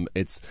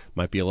 It's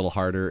might be a little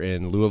harder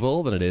in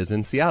Louisville than it is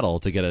in Seattle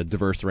to get a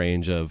diverse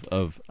range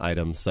of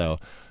items. So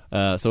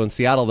in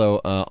Seattle, though,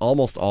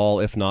 almost all,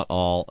 if not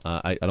all,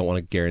 I don't want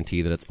to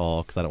guarantee that it's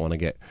all because I don't want to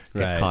get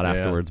caught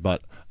afterwards,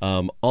 but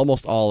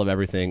almost all of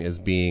everything is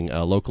being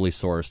locally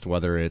sourced,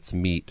 whether it's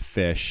meat,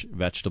 fish,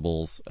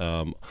 vegetables,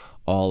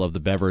 all of the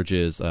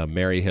beverages.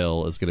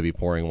 Maryhill is going to be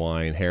pouring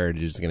wine.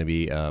 Heritage is going to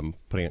be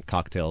putting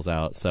cocktails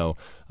out. So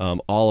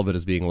all of it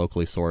is being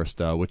locally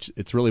sourced, which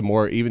it's really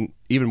more, even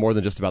more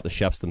than just about the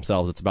chefs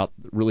themselves. It's about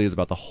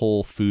the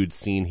whole food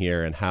scene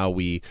here and how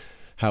we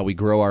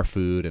grow our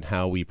food and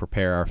how we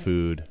prepare our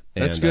food.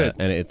 And, that's good.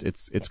 And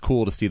it's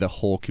cool to see the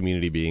whole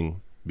community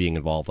being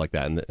involved like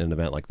that in an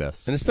event like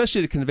this. And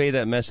especially to convey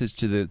that message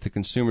to the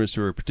consumers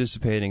who are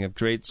participating.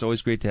 It's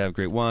always great to have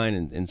great wine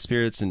and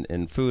spirits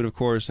and food, of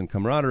course, and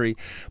camaraderie.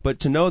 But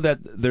to know that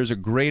there's a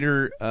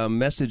greater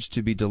message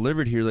to be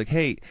delivered here, like,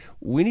 hey,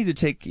 we need to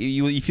take,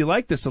 if you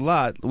like this a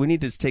lot, we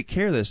need to take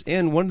care of this.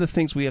 And one of the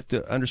things we have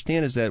to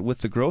understand is that with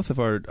the growth of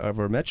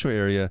our metro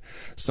area,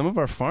 some of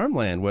our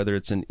farmland, whether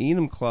it's in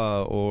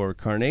Enumclaw or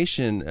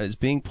Carnation, is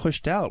being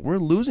pushed out. We're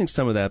losing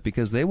some of that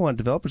because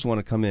developers want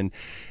to come in.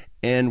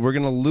 And we're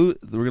going to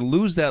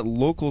lose that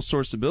local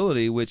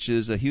sourceability, which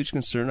is a huge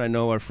concern. I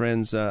know our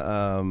friends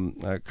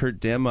Kurt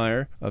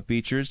Dammeier of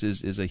Beechers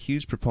is a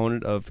huge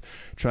proponent of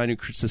trying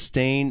to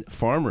sustain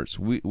farmers.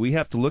 We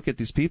have to look at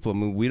these people. I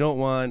mean, we don't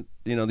want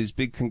these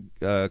big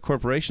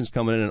corporations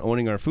coming in and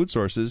owning our food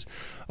sources,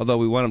 although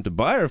we want them to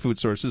buy our food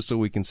sources so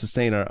we can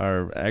sustain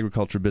our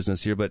agriculture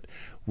business here. But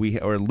we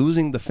are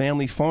losing the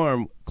family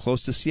farm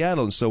close to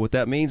Seattle. And so what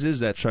that means is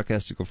that truck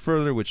has to go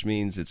further, which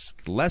means it's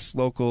less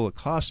local, it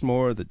costs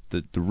more,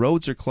 the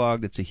roads are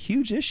clogged. It's a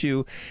huge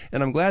issue.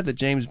 And I'm glad that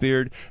James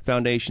Beard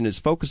Foundation is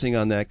focusing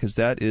on that because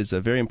that is a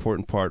very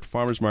important part,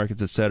 farmers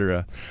markets,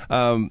 etc.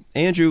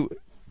 Andrew,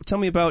 tell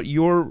me about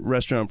your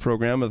restaurant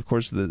program, of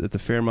course, at the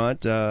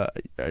Fairmont.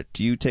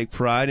 Do you take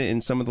pride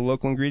in some of the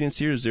local ingredients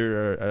here? Is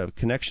there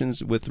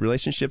connections with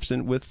relationships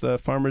with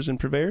farmers and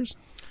purveyors?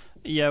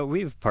 Yeah,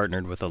 we've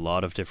partnered with a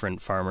lot of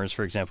different farmers.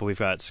 For example, we've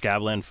got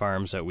Scabland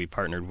Farms that we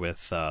partnered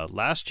with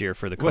last year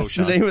for the Cochon. What's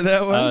the name of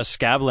that one?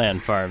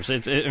 Scabland Farms.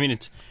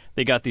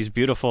 They got these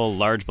beautiful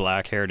large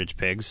black heritage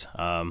pigs.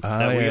 We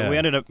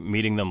ended up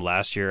meeting them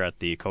last year at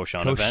the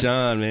Cochon event.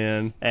 Cochon,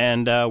 man.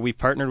 And we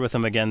partnered with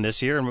them again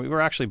this year, and we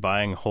were actually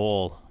buying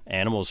whole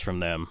animals from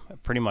them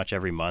pretty much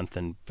every month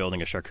and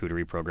building a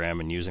charcuterie program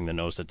and using the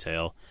nose to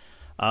tail.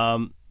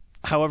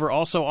 However,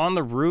 also on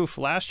the roof,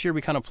 last year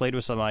we kind of played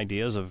with some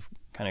ideas of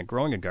kind of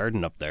growing a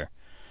garden up there.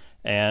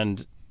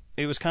 And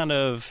it was kind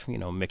of,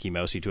 Mickey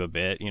Mousey to a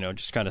bit,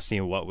 just kind of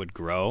seeing what would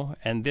grow.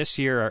 And this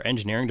year our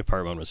engineering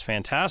department was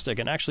fantastic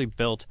and actually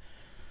built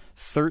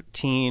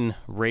 13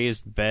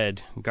 raised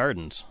bed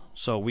gardens.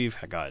 So we've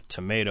got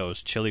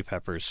tomatoes, chili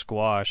peppers,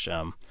 squash,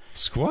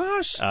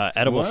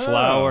 edible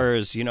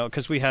flowers,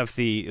 because we have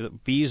the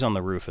bees on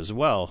the roof as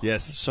well.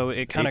 Yes. So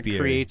it kind of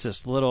creates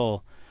this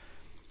little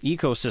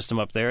ecosystem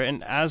up there.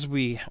 And as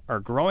we are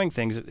growing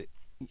things,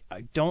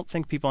 I don't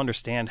think people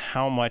understand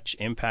how much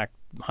impact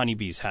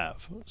honeybees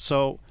have.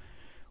 So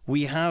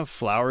we have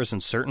flowers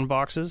in certain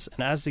boxes,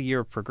 and as the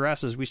year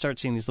progresses, we start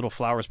seeing these little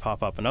flowers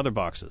pop up in other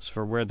boxes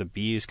for where the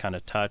bees kind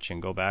of touch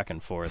and go back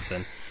and forth.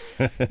 And,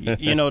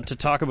 to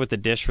talk about the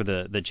dish for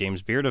the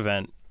James Beard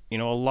event, a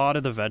lot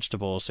of the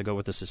vegetables, to go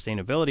with the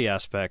sustainability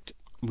aspect,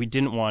 we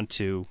didn't want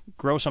to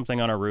grow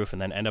something on our roof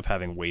and then end up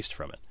having waste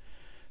from it.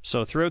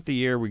 So throughout the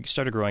year, we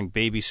started growing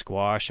baby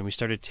squash, and we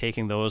started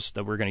taking those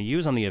that we're going to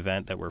use on the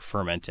event that we're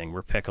fermenting,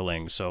 we're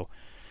pickling. So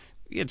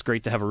it's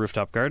great to have a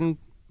rooftop garden,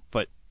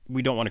 but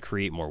we don't want to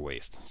create more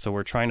waste. So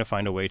we're trying to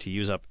find a way to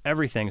use up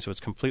everything so it's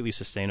completely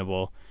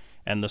sustainable.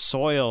 And the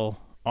soil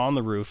on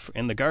the roof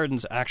in the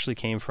gardens actually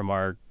came from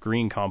our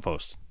green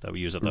compost that we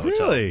use at the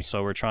hotel.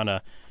 So we're trying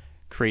to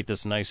create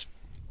this nice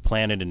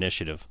planet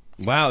initiative.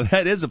 Wow,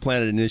 that is a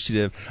planet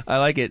initiative. I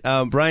like it.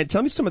 Brian,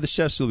 tell me some of the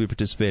chefs who will be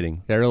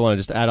participating. I really want to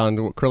just add on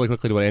really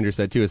quickly to what Andrew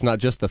said, too. It's not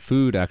just the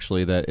food,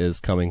 actually, that is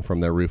coming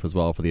from their roof as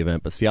well for the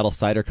event, but Seattle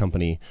Cider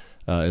Company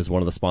is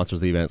one of the sponsors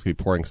of the event. It's going to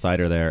be pouring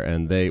cider there,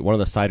 and one of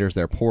the ciders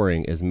they're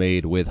pouring is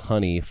made with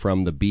honey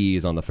from the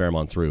bees on the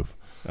Fairmont's roof.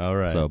 All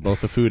right. So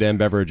both the food and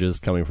beverages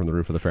coming from the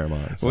roof of the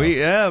Fairmont.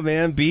 So.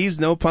 Man,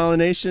 bees, no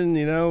pollination.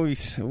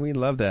 We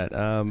love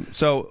that.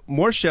 So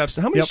more chefs.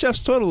 How many chefs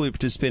total will be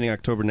participating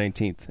October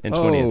 19th and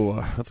 20th?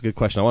 Oh, that's a good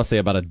question. I want to say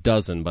about a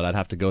dozen, but I'd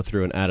have to go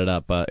through and add it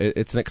up.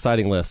 It's an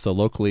exciting list. So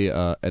locally,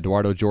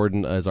 Eduardo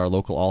Jordan is our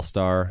local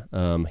all-star.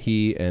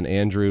 He and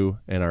Andrew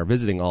and our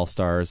visiting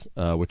all-stars,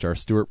 which are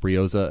Stuart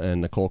Brioza and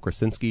Nicole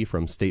Krasinski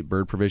from State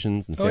Bird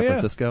Provisions in San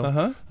Francisco.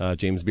 Uh-huh.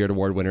 James Beard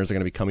Award winners are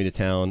going to be coming to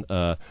town.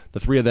 The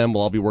three of them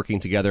will all be working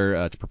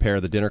together to prepare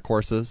the dinner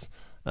courses,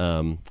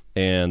 and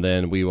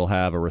then we will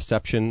have a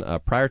reception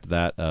prior to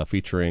that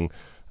featuring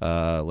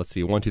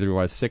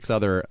 6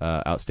 other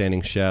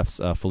outstanding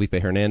chefs. Felipe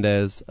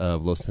Hernandez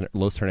of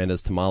Los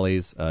Hernandez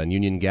Tamales and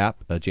Union Gap,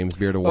 James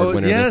Beard Award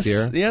winner this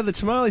year. Yeah, the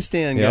tamale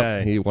stand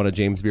guy. He won a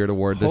James Beard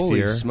Award this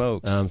year. Holy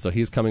smokes. So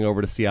he's coming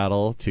over to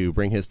Seattle to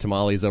bring his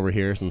tamales over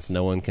here, since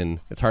no one can.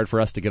 It's hard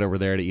for us to get over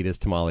there to eat his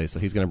tamales, so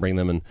he's going to bring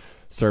them and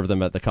serve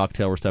them at the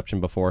cocktail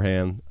reception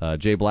beforehand.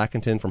 Jay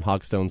Blackington from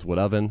Hogstone's Wood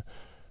Oven.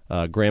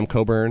 Graham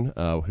Coburn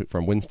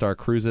from Windstar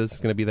Cruises is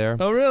going to be there.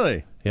 Oh,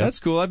 really? Yep. That's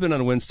cool. I've been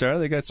on Windstar.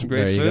 They got some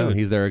great food. Go.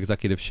 He's their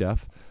executive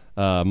chef.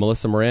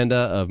 Melissa Miranda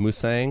of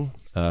Musang,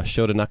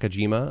 Shota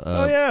Nakajima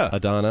of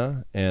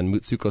Adana, and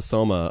Mutsuko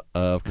Soma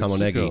of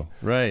Kamonegi.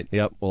 Right.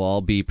 Yep. We'll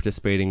all be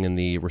participating in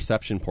the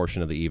reception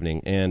portion of the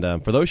evening.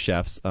 And for those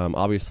chefs,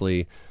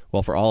 obviously,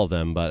 well, for all of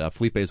them, but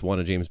Felipe's won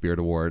a James Beard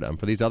Award.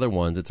 For these other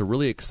ones, it's a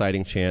really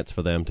exciting chance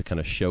for them to kind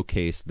of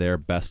showcase their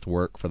best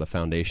work for the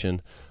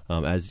foundation.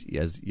 As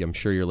I'm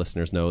sure your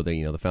listeners know,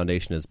 the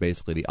foundation is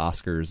basically the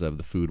Oscars of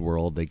the food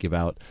world. They give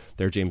out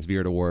their James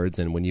Beard Awards,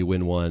 and when you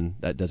win one,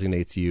 that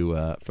designates you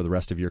for the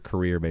rest of your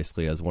career,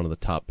 basically, as one of the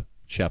top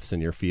chefs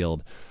in your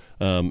field.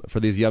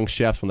 For these young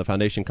chefs, when the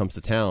foundation comes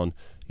to town,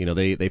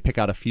 they pick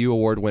out a few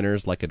award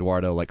winners like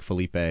Eduardo, like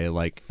Felipe,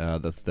 like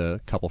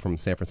the couple from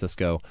San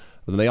Francisco.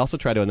 But then they also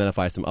try to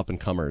identify some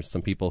up-and-comers,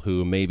 some people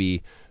who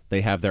maybe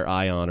they have their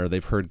eye on or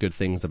they've heard good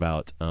things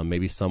about.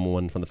 Maybe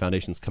someone from the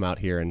foundation's come out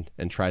here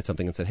and tried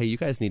something and said, hey, you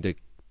guys need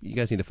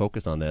to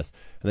focus on this.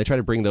 And they try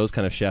to bring those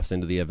kind of chefs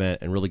into the event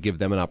and really give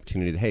them an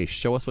opportunity to, hey,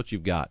 show us what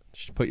you've got.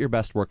 Put your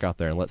best work out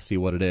there and let's see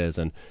what it is.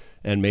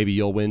 And maybe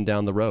you'll win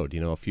down the road.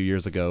 A few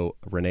years ago,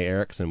 Renee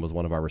Erickson was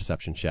one of our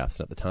reception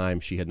chefs. At the time,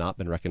 she had not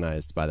been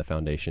recognized by the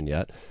foundation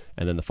yet.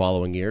 And then the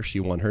following year,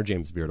 she won her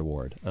James Beard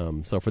Award.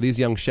 So for these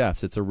young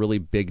chefs, it's a really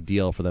big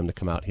deal for them to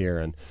come out here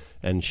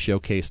and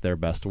showcase their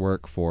best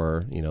work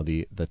for,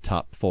 the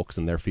top folks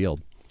in their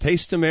field.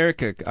 Taste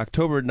America,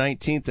 October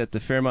 19th at the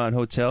Fairmont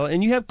Hotel.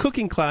 And you have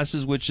cooking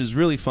classes, which is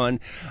really fun.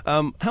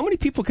 How many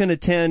people can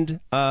attend?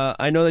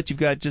 I know that you've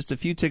got just a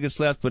few tickets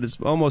left, but it's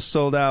almost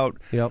sold out.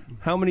 Yep.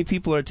 How many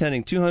people are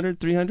attending?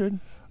 200, 300?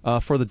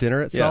 For the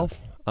dinner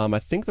itself? Yeah. I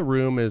think the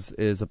room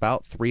is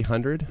about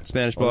 300.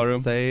 Spanish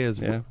ballroom? Say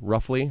is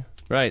roughly.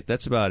 Right,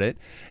 that's about it.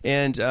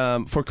 And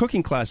for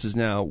cooking classes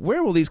now,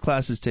 where will these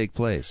classes take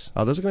place?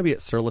 Those are going to be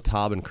at Sur La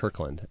Table in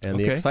Kirkland. And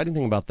the exciting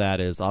thing about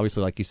that is,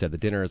 obviously, like you said, the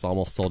dinner is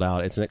almost sold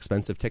out. It's an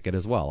expensive ticket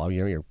as well. I mean,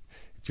 you're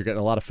getting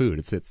a lot of food.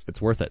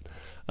 It's worth it.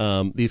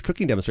 These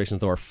cooking demonstrations,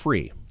 though, are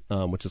free,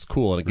 which is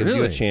cool, and it gives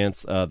you a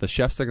chance. The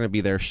chefs are going to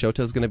be there.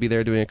 Shota's going to be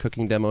there doing a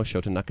cooking demo,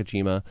 Shota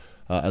Nakajima,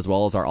 as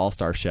well as our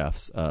all-star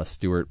chefs,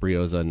 Stuart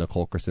Brioza and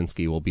Nicole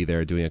Krasinski will be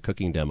there doing a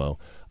cooking demo.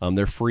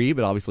 They're free,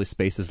 but obviously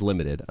space is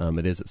limited.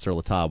 It is at Sur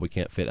La Table. We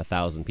can't fit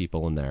 1,000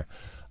 people in there.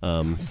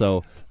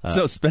 So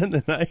spend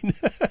the night.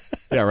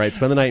 Yeah, right.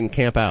 Spend the night and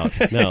camp out.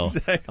 No,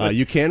 Exactly.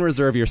 You can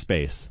reserve your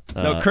space.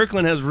 No,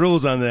 Kirkland has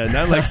rules on that,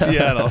 not like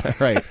Seattle.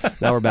 Right.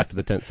 Now we're back to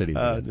the tent cities.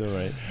 All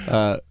right.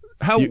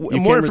 How you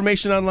more can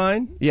information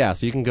online? Yeah,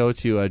 so you can go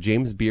to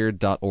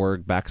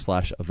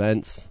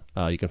jamesbeard.org/events.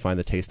 You can find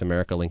the Taste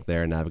America link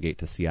there and navigate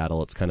to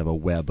Seattle. It's kind of a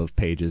web of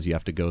pages you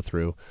have to go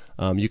through.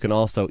 You can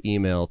also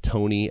email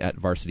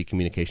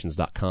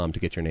Tony@varsitycommunications.com to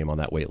get your name on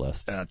that wait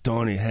list.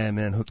 Tony, hey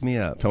man, hook me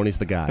up. Tony's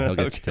the guy.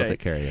 He'll take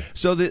care of you.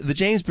 So the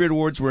James Beard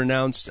Awards were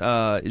announced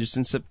just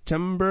in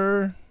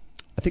September.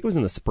 I think it was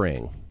in the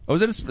spring. Oh,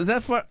 was it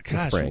that far?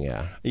 Gosh. The spring,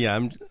 yeah.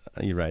 Yeah,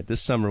 you're right.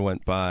 This summer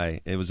went by.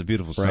 It was a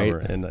beautiful summer.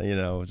 And,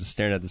 just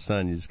staring at the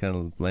sun, you just kind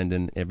of blend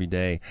in every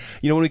day.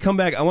 When we come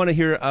back, I want to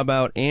hear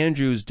about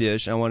Andrew's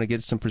dish. I want to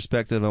get some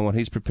perspective on what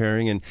he's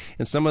preparing and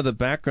some of the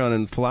background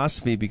and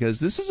philosophy, because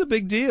this is a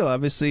big deal.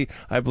 Obviously,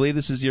 I believe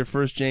this is your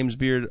first James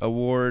Beard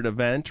Award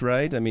event,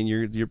 right? I mean,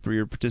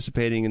 you're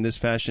participating in this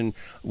fashion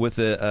with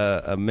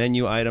a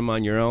menu item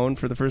on your own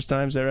for the first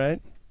time. Is that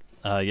right?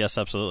 Yes,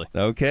 absolutely.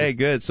 Okay,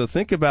 good. So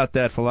think about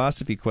that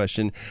philosophy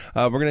question.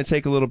 We're going to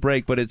take a little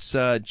break, but it's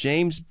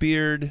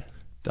jamesbeard.org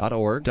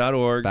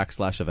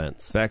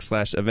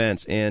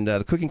 /events. And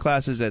the cooking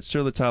classes at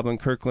Sur La Table in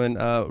Kirkland,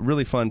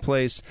 really fun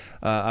place.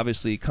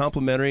 Obviously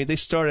complimentary. They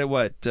start at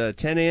what,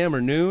 10 a.m.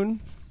 or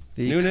noon?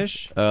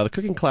 Noonish? The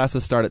cooking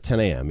classes start at 10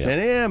 a.m. Yeah. 10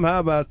 a.m.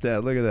 How about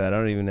that? Look at that. I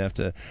don't even have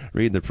to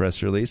read the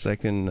press release. I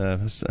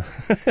can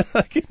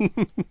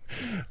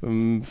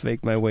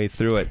fake my way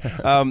through it.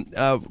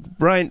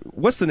 Brian,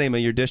 what's the name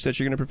of your dish that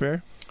you're going to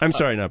prepare? I'm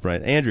sorry, not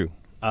Brian. Andrew.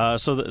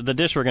 So the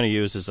dish we're going to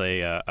use is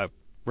we're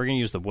going to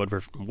use the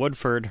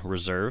Woodford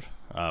Reserve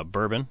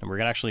bourbon, and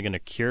we're actually going to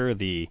cure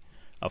a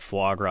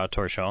foie gras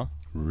torchon.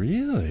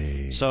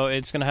 Really? So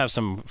it's going to have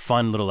some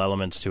fun little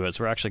elements to it.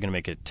 So we're actually going to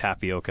make it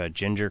tapioca,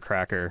 ginger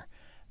cracker,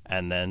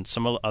 and then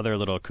some other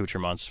little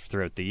accoutrements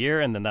throughout the year.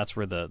 And then that's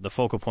where the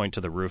focal point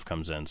to the roof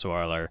comes in. So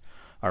all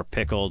our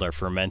pickled, our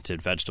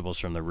fermented vegetables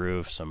from the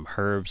roof, some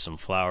herbs, some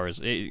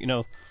flowers.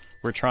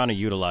 We're trying to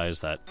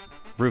utilize that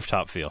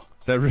rooftop feel.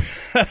 Yeah,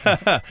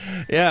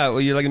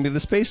 well, you're like going to be the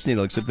Space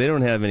Needle, except they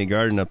don't have any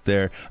garden up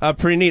there.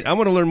 Pretty neat. I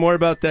want to learn more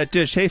about that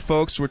dish. Hey,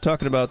 folks, we're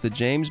talking about the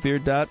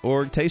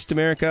jamesbeard.org Taste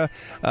America.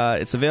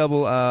 It's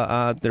available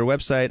on their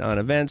website on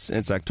events.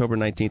 It's October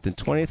 19th and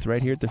 20th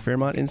right here at the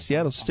Fairmont in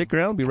Seattle. So stick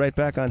around. We'll be right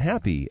back on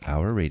Happy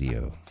Hour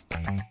Radio.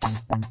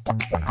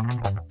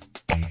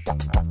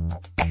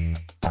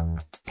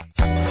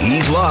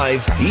 He's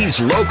live, he's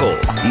local,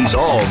 he's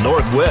all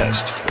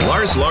Northwest.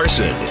 Lars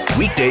Larson,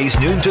 weekdays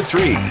noon to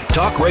 3.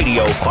 Talk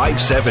Radio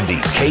 570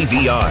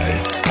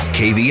 KVI.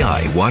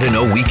 KVI Want to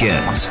Know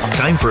Weekends.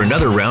 Time for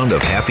another round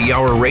of Happy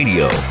Hour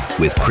Radio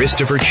with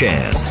Christopher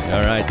Chan.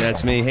 All right,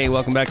 that's me. Hey,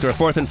 welcome back to our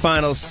fourth and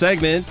final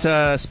segment.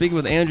 Speaking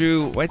with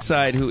Andrew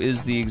Whiteside, who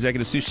is the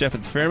executive sous chef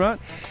at the Fairmont,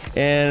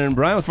 and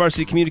Brian with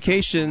Varsity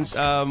Communications.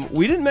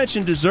 We didn't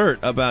mention dessert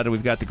about it.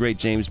 We've got the great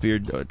James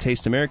Beard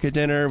Taste America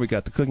dinner. We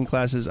got the cooking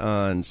classes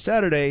on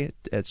Saturday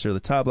at Sur La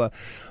Table.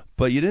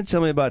 But you didn't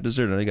tell me about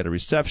dessert. I know you got a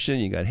reception,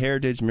 you got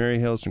Heritage, Mary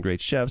Hill, some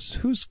great chefs.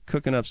 Who's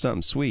cooking up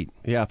something sweet?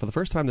 Yeah, for the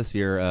first time this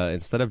year,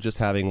 instead of just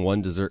having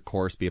one dessert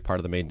course be a part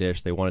of the main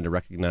dish, they wanted to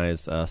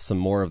recognize some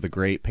more of the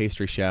great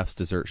pastry chefs,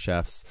 dessert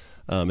chefs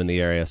in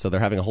the area. So they're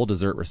having a whole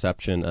dessert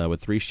reception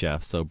with 3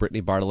 chefs. So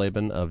Brittany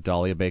Bartleben of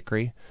Dahlia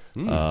Bakery,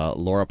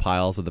 Laura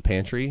Piles of The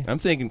Pantry. I'm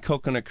thinking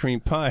coconut cream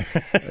pie.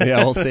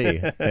 Yeah, we'll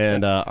see.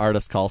 And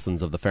Artis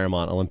Carlsons of the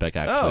Fairmont Olympic,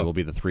 actually, will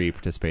be the 3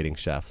 participating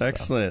chefs.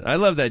 Excellent. I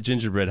love that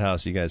gingerbread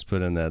house you guys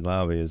put in that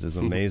lobby. It's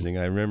amazing.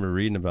 I remember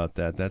reading about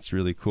that. That's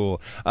really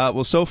cool.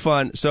 Well, so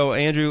fun. So,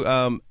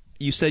 Andrew,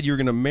 you said you were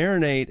going to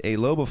marinate a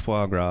lobe of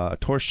foie gras, a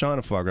torchon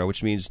of foie gras,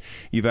 which means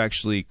you've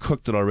actually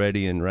cooked it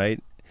already, and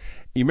right?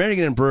 You marinate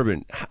it in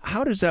bourbon.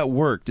 How does that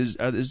work? Is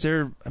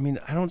there? I mean,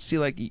 I don't see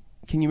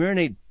can you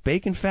marinate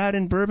bacon fat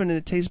in bourbon and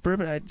it tastes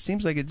bourbon? It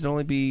seems like it'd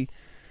only be.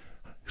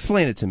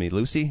 Explain it to me,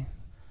 Lucy.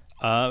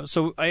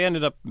 So I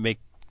ended up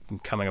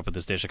coming up with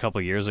this dish a couple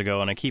of years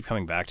ago, and I keep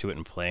coming back to it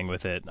and playing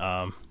with it.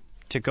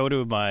 To go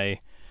to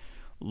my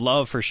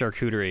love for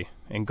charcuterie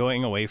and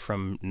going away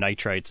from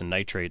nitrites and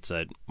nitrates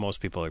that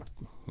most people are,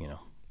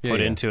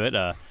 put into it.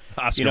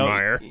 Oscar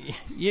Mayer.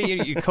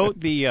 You coat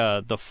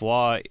the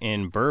foie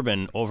in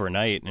bourbon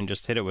overnight and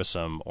just hit it with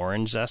some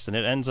orange zest, and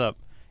it ends up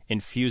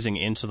infusing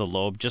into the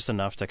lobe just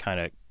enough to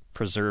kind of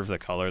preserve the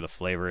color, the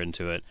flavor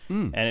into it,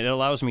 and it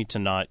allows me to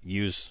not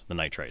use the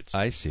nitrates.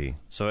 I see.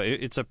 So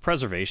it's a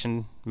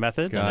preservation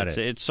method. Got and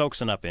it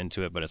soaks enough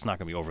into it, but it's not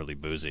going to be overly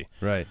boozy.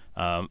 Right.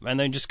 And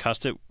then just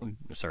dust it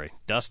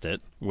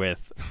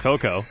with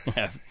cocoa.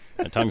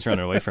 My tongue's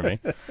running away from me.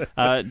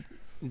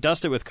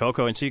 Dust it with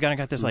cocoa, and so you kind of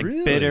got this like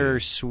Really?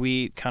 bitter,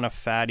 sweet, kind of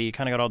fatty,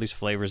 kind of got all these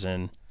flavors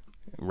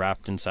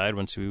wrapped inside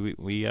once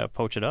we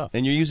poach it up.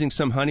 And you're using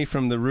some honey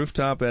from the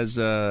rooftop as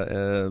in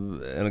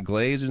a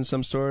glaze in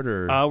some sort,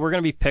 or we're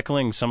going to be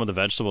pickling some of the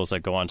vegetables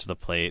that go onto the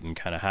plate and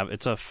kind of have.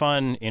 It's a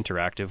fun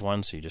interactive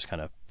one, so you just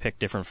kind of pick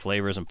different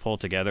flavors and pull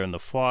together, and the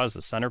foie is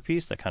the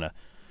centerpiece that kind of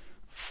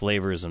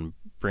flavors and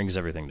brings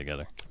everything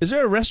together. Is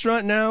there a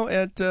restaurant now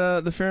at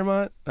the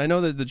Fairmont? I know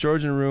that the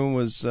Georgian Room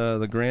was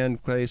the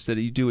grand place that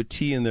you do a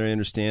tea in there, I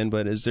understand,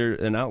 but is there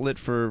an outlet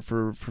for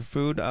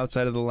food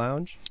outside of the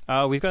lounge?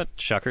 We've got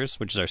Shuckers,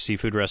 which is our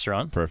seafood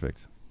restaurant.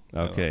 Perfect.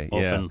 Okay,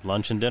 Open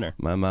lunch and dinner.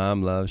 My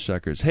mom loves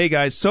Shuckers. Hey,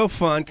 guys, so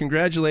fun.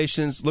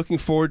 Congratulations. Looking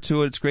forward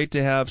to it. It's great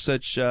to have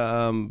such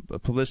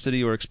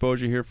publicity or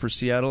exposure here for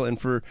Seattle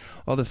and for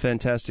all the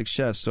fantastic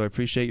chefs. So I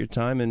appreciate your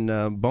time,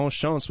 and bon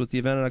chance with the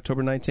event on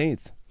October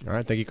 19th. All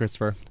right, thank you,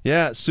 Christopher.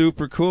 Yeah,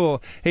 super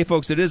cool. Hey,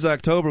 folks, it is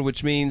October,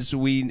 which means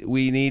we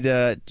need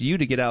you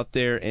to get out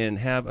there and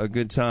have a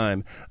good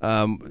time.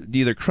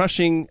 Either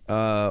crushing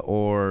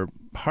or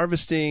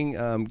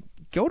harvesting.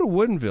 Go to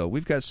Woodinville.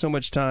 We've got so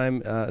much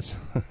time,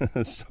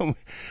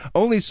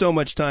 only so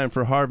much time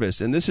for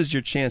harvest. And this is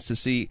your chance to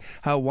see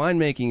how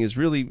winemaking is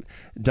really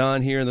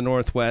done here in the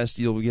Northwest.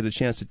 You'll get a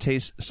chance to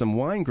taste some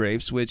wine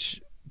grapes,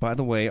 which, by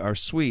the way, are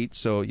sweet.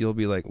 So you'll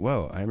be like,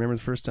 whoa, I remember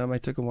the first time I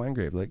took a wine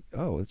grape. Like,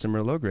 oh, it's a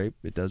Merlot grape.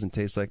 It doesn't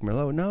taste like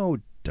Merlot. No,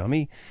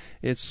 dummy.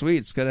 It's sweet.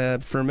 It's going to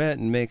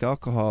ferment and make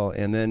alcohol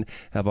and then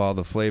have all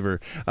the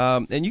flavor.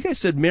 And you guys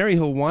said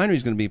Maryhill Winery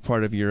is going to be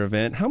part of your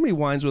event. How many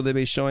wines will they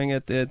be showing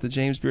at the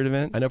James Beard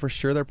event? I know for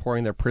sure they're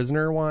pouring their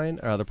Prisoner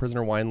wine, the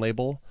Prisoner wine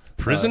label.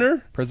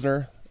 Prisoner?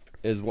 Prisoner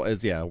is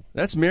yeah.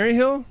 That's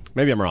Maryhill?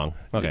 Maybe I'm wrong.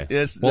 Okay.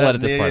 We'll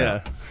edit this part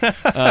out.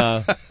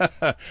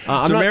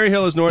 So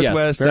Maryhill is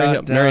Northwest.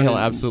 Yes, Maryhill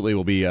absolutely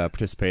will be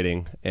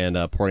participating and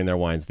pouring their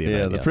wines the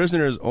event. Yeah, the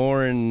Prisoner is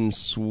Orin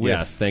Swift.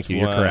 Yes, thank you.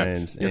 You're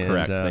correct. You're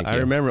correct. Thank you. I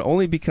remember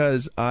only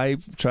because I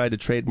tried to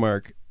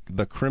trademark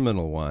the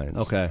Criminal wines.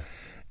 Okay.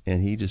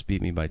 And he just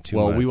beat me by 2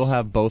 months. Well, we will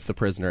have both the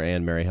Prisoner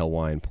and Maryhill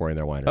wine pouring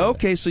their wine.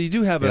 Okay, so you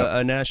do have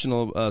a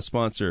national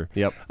sponsor.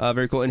 Yep.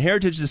 Very cool. And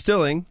Heritage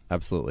Distilling.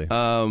 Absolutely.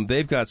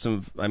 They've got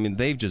some,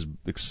 they've just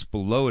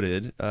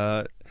exploded.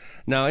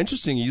 Now,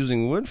 interesting,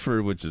 using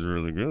Woodford, which is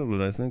really good, but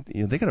I think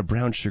they got a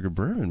brown sugar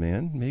bourbon,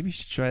 man. Maybe you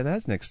should try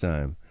that next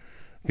time.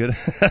 Good.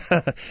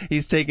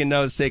 He's taking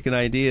notes, taking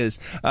ideas.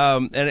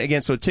 And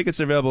again, so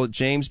tickets are available at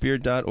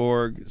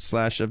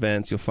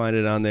jamesbeard.org/events. You'll find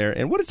it on there.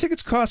 And what do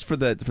tickets cost for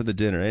the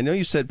dinner? I know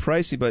you said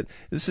pricey, but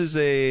this is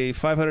a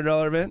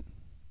 $500 event?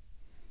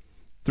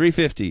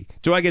 $350.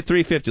 Do I get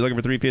 $350? Looking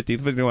for $350.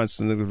 If you want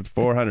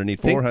 $400, need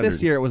 $400. I think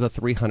this year it was a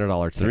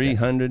 $300 ticket.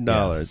 $300,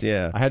 yes.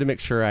 Yeah. I had to make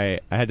sure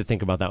I had to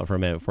think about that one for a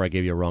minute before I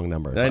gave you a wrong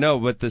number. I know,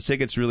 but the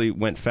tickets really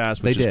went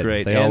fast, which is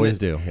great. They always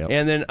do. Yep.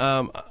 And then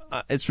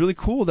it's really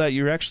cool that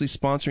you're actually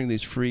sponsoring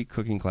these free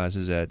cooking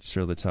classes at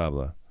Sur La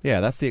Table.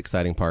 Yeah, that's the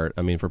exciting part.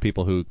 I mean, for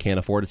people who can't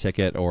afford a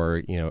ticket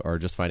or, are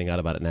just finding out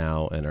about it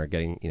now and are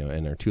getting,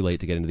 and are too late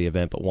to get into the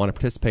event, but want to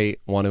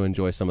participate, want to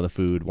enjoy some of the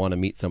food, want to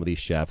meet some of these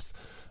chefs,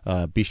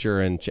 be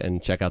sure and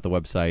check out the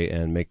website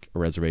and make a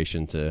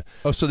reservation to.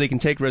 Oh, so they can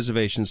take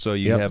reservations so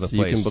you have a place.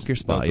 You can book your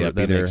spot. That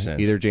makes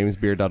sense. Either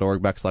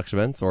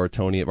jamesbeard.org/events or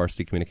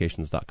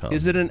Tony@varsitycommunications.com.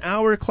 Is it an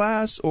hour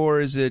class or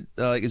is it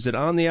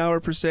on the hour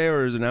per se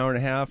or is it an hour and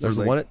a half? There's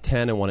one at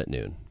 10 and one at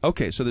noon.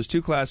 Okay, so there's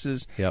two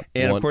classes. Yep.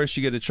 And of course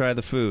you get to try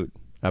the food.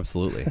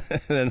 Absolutely.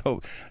 And then,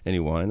 any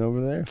wine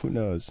over there? Who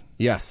knows?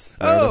 Yes.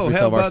 Definitely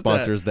some of our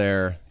sponsors that?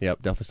 There.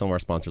 Yep, definitely some of our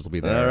sponsors will be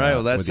there. All right,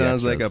 well, that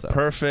sounds like a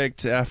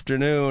perfect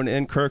afternoon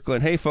in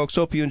Kirkland. Hey, folks,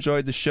 hope you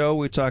enjoyed the show.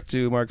 We talked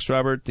to Marcus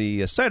Robert,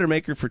 the cider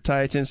maker for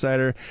Tieton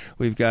Cider.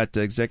 We've got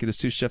executive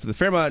sous chef of the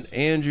Fairmont,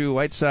 Andrew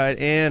Whiteside,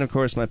 and, of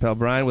course, my pal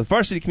Brian with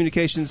Varsity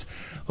Communications.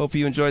 Hope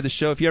you enjoyed the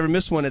show. If you ever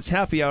missed one, it's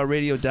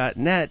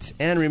happyhourradio.net.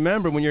 And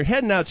remember, when you're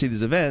heading out to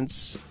these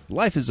events,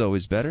 life is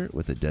always better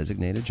with a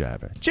designated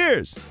driver.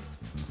 Cheers!